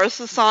and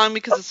Loris' song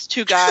because it's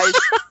two guys,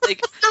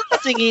 like,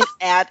 singing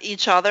at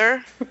each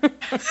other.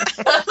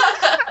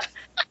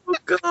 Oh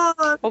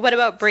God. Well, what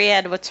about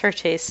Brienne? What's her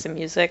taste in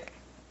music?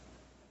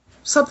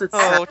 Something. Oh,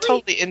 sad.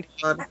 totally indie.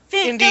 God.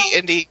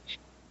 Indie.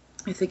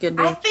 I think it.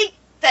 I think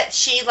that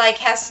she like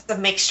has a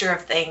mixture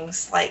of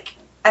things. Like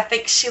I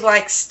think she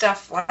likes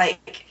stuff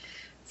like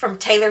from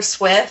Taylor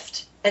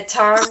Swift at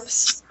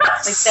times,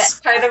 like that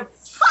kind of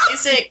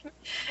music.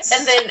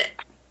 And then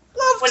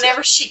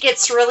whenever she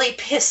gets really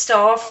pissed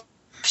off,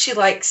 she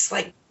likes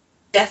like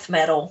death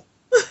metal.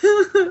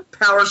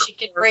 Power. She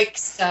can break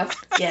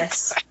stuff.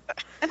 Yes,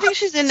 I think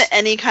she's into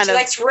any kind she of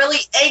likes really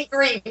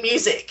angry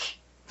music.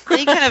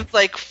 any kind of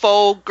like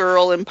faux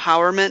girl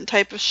empowerment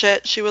type of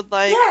shit she would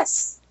like.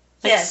 Yes,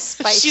 Like yes,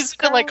 Spice She's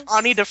got like Girls?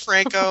 Ani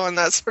DeFranco and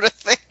that sort of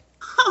thing.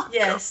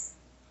 yes.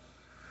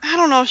 I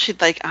don't know if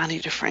she'd like Ani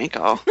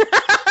DeFranco.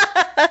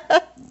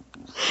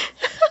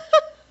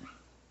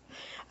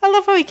 I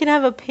love how we can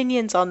have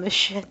opinions on this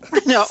shit.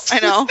 I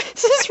know.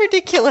 This is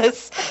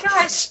ridiculous.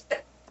 Gosh.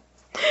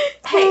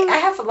 Hey, I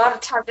have a lot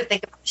of time to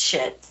think about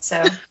shit,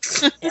 so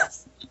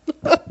yes.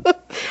 All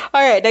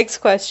right, next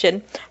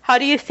question. How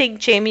do you think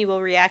Jamie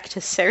will react to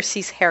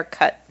Cersei's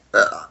haircut?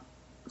 Ugh.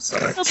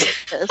 Sorry.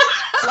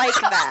 Like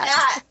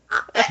that.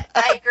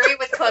 I agree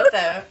with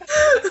Clotho.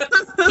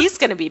 He's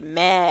gonna be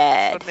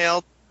mad.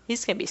 Nailed.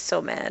 He's gonna be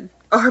so mad.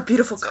 Oh, her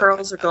beautiful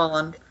curls are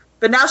gone.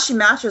 But now she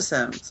matches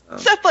him. So.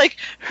 Except like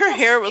her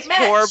hair was Match.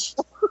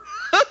 horrible.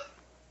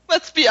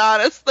 Let's be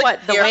honest. Like,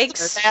 What, the hair wigs?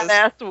 was a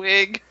badass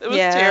wig. It was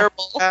Yeah.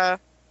 terrible.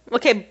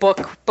 Okay, book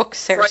Fright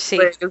Cersei.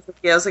 wig.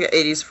 Yeah, it's like an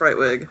 80s fright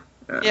wig.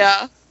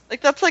 Yeah.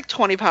 Like that's like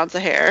 20 pounds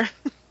of hair.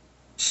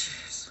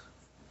 Jeez.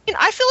 I mean,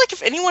 I feel like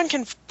if anyone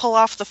can pull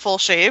off the full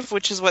shave,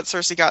 which is what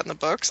Cersei got in the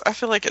books, I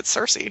feel like it's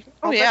Cersei.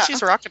 Oh, I bet yeah.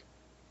 she's rocking.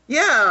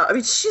 Yeah, I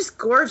mean, she's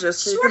gorgeous.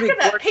 So She's you can be working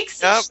that gorgeous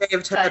pixie Yep.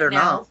 shaved cut head or now.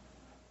 not.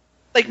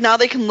 Like now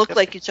they can look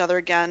like each other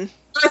again.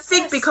 I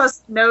think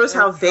because he knows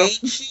how vain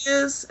she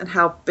is and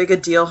how big a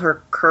deal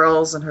her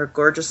curls and her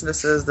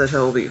gorgeousness is that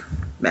he'll be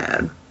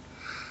mad.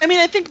 I mean,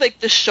 I think like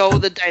the show,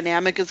 the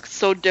dynamic is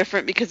so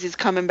different because he's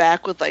coming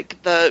back with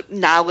like the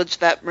knowledge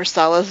that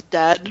Marcella's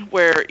dead,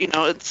 where you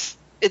know it's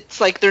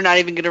like they're not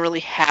even going to really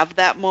have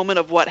that moment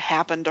of what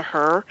happened to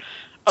her,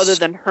 other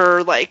than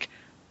her like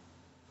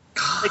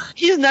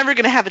he's never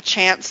going to have a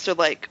chance to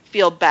like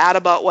feel bad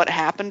about what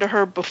happened to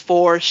her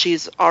before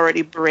she's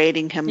already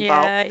berating him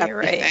about Yeah, you're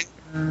right.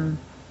 everything.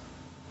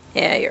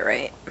 Yeah, you're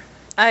right.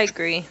 I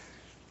agree.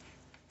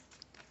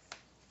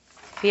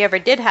 if he ever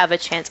did have a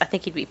chance, I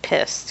think he'd be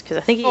pissed because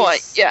I think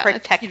he's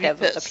protective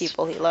of the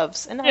people he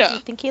loves, and I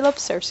think he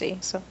loves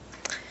Cersei. So,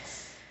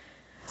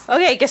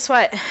 okay, guess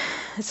what?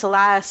 It's the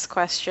last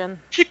question.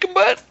 Chicken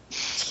butt.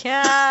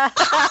 Yeah.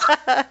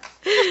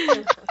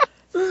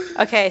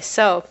 Okay,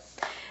 so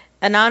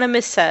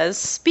Anonymous says,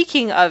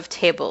 speaking of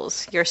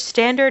tables, your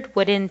standard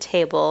wooden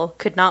table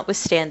could not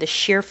withstand the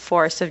sheer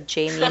force of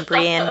Jaime and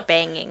Brienne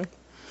banging.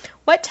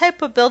 What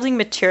type of building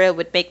material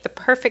would make the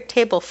perfect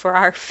table for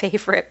our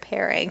favorite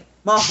pairing?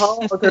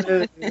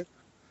 Mahogany.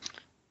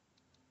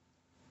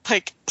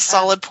 Like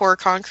solid pour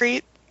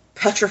concrete?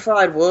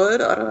 Petrified wood?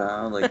 I don't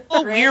know. Like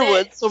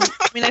weirwood. So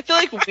I mean, I feel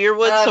like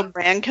weirwood so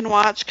Bran can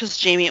watch because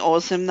Jaime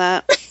owes him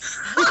that. Maybe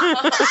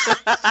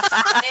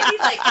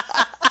like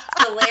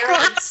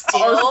Valerian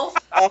steel.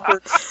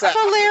 Awkward set.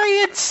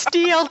 Valerian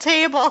steel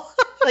table.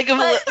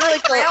 Rounded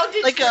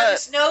so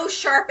there's no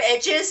sharp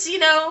edges, you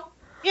know?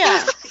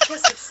 Yeah.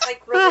 Because it's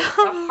like really a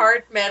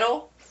hard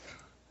metal.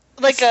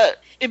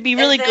 It'd be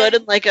really good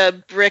in like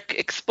a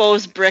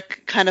exposed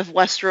brick kind of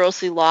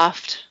Westerosi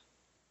loft.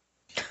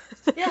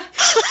 Yeah.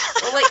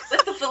 Well, like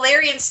with the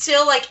Valerian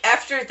steel, like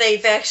after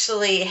they've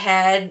actually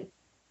had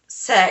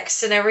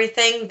sex and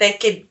everything, they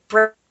could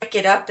break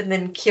it up and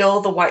then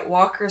kill the White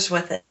Walkers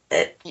with it.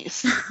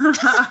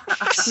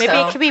 Maybe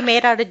it could be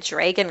made out of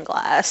dragon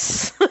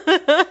glass.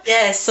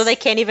 Yes. So they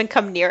can't even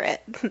come near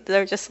it.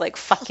 They're just like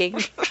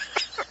fucking.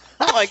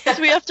 Oh, I guess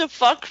we have to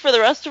fuck for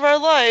the rest of our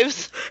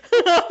lives.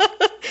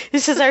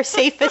 This is our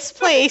safest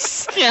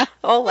place. Yeah.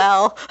 Oh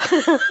well.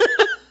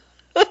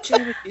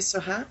 Jaime would be so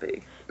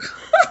happy.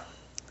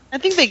 I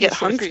think they get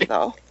hungry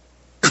though.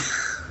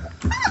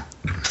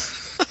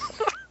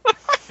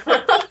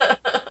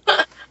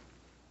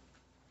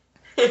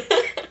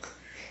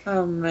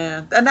 Oh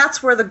man. And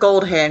that's where the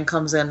gold hand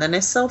comes in. Then they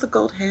sell the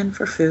gold hand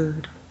for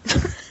food.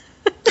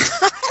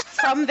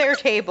 From their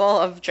table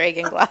of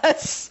dragon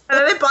glass. And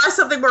then they buy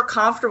something more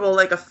comfortable,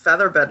 like a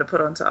feather bed to put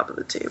on top of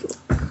the table.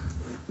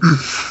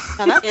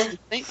 Now that's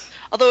something.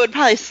 Although it would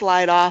probably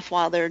slide off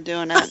while they're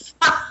doing it.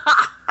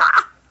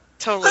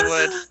 Totally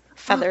would.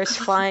 Feathers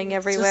flying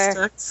everywhere.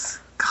 God, it's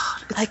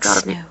like gotta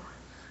snow. be.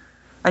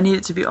 I need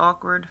it to be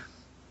awkward.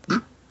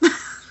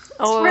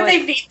 Where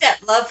they meet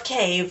that love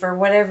cave or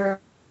whatever.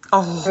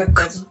 Oh,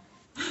 God.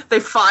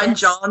 They find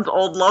John's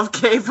old love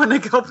cave when they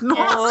go up north.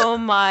 Oh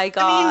my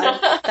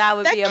god, that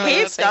would be amazing. That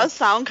cave does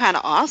sound kind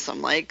of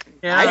awesome. Like,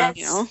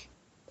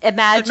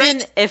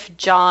 Imagine if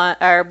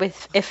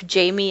if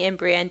Jaime and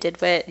Brienne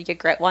did what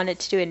Ygritte wanted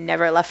to do and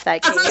never left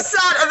that cave. As I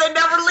said, and they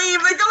never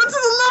leave. They go into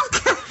the love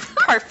cave.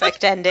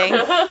 Perfect ending.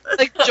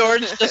 Like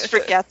George just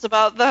forgets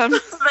about them.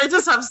 They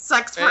just have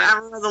sex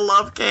forever in the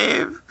love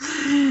cave.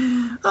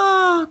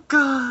 Oh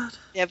god.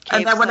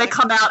 And then when they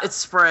come out, it's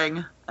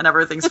spring and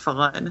everything's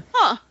fine.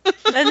 Huh.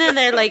 And then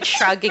they're like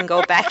shrug and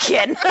go back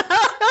in.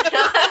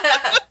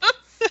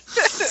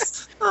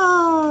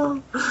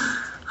 Oh.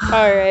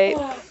 All right.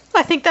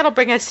 I think that'll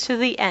bring us to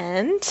the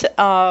end.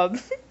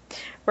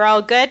 We're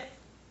all good?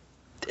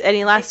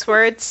 Any last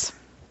words?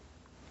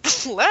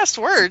 Last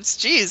words?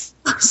 Jeez.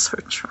 I'm so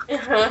drunk.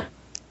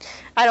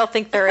 I don't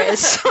think there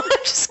is. I'm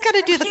just going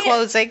to do the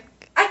closing.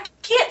 I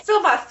can't feel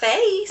my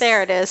face.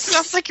 There it is.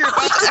 Sounds like you're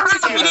about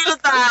to We needed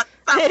that.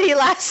 Any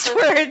last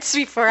words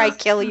before I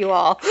kill you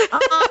all?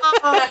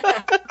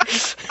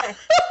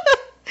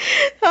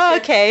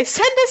 Okay,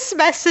 send us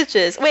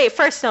messages. Wait,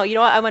 first, no, you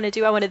know what I want to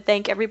do? I want to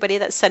thank everybody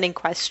that's sending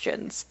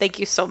questions. Thank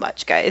you so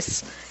much,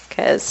 guys.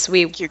 Because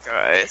we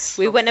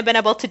wouldn't have been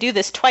able to do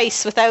this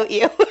twice without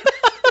you.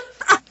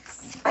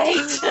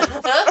 Right.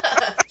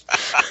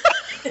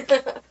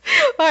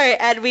 All right,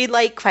 and we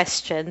like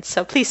questions,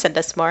 so please send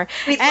us more.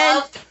 We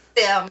love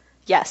them.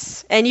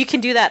 Yes, and you can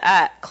do that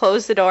at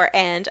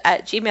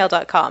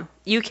closethedoorand@gmail.com.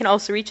 You can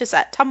also reach us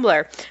at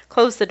Tumblr,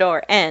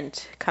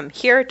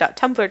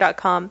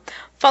 closethedoorandcomehere.tumblr.com.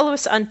 Follow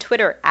us on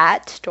Twitter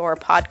at Door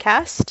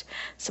Podcast.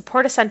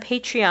 Support us on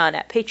Patreon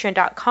at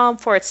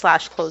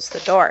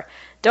patreon.com/closethedoor.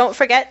 Don't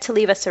forget to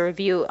leave us a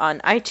review on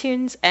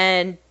iTunes,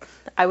 and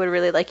I would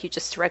really like you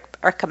just to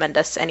recommend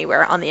us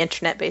anywhere on the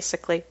internet,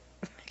 basically.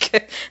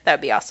 That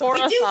would be awesome.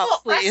 We do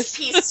want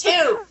recipes,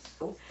 too.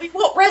 We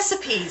want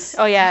recipes.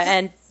 Oh, yeah,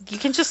 and you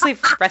can just leave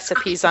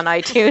recipes on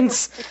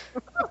iTunes.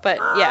 But,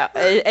 yeah,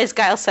 as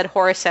Guile said,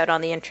 horse out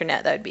on the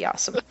internet. That would be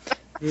awesome.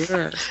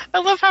 Yeah. I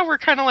love how we're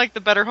kind of like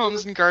the Better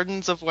Homes and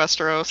Gardens of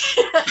Westeros.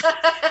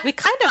 We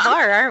kind of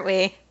are, aren't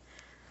we?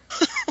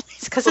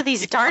 It's because of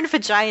these darn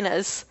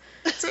vaginas.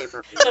 That'd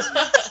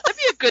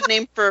be a good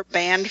name for a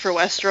band for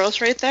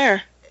Westeros right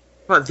there.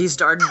 What, these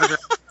darn vaginas?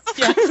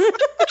 Yeah.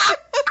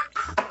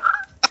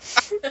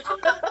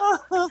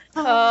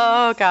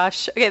 Oh,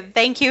 gosh. Okay,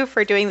 thank you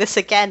for doing this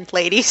again,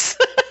 ladies.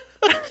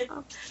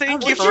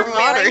 Thank you for being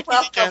our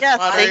Yeah,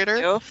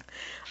 moderator. thank you.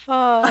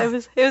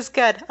 Oh, it was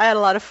good. I had a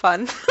lot of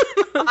fun.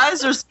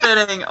 Eyes are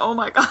spinning. Oh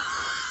my god.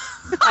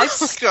 I'm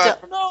God,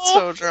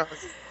 so drunk.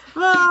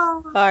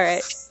 Oh. All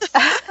right.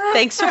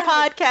 Thanks for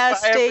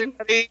podcasting. Bye,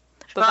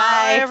 everybody. Bye-bye.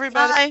 Bye,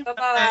 everybody.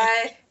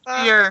 Bye-bye.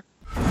 Bye. Here.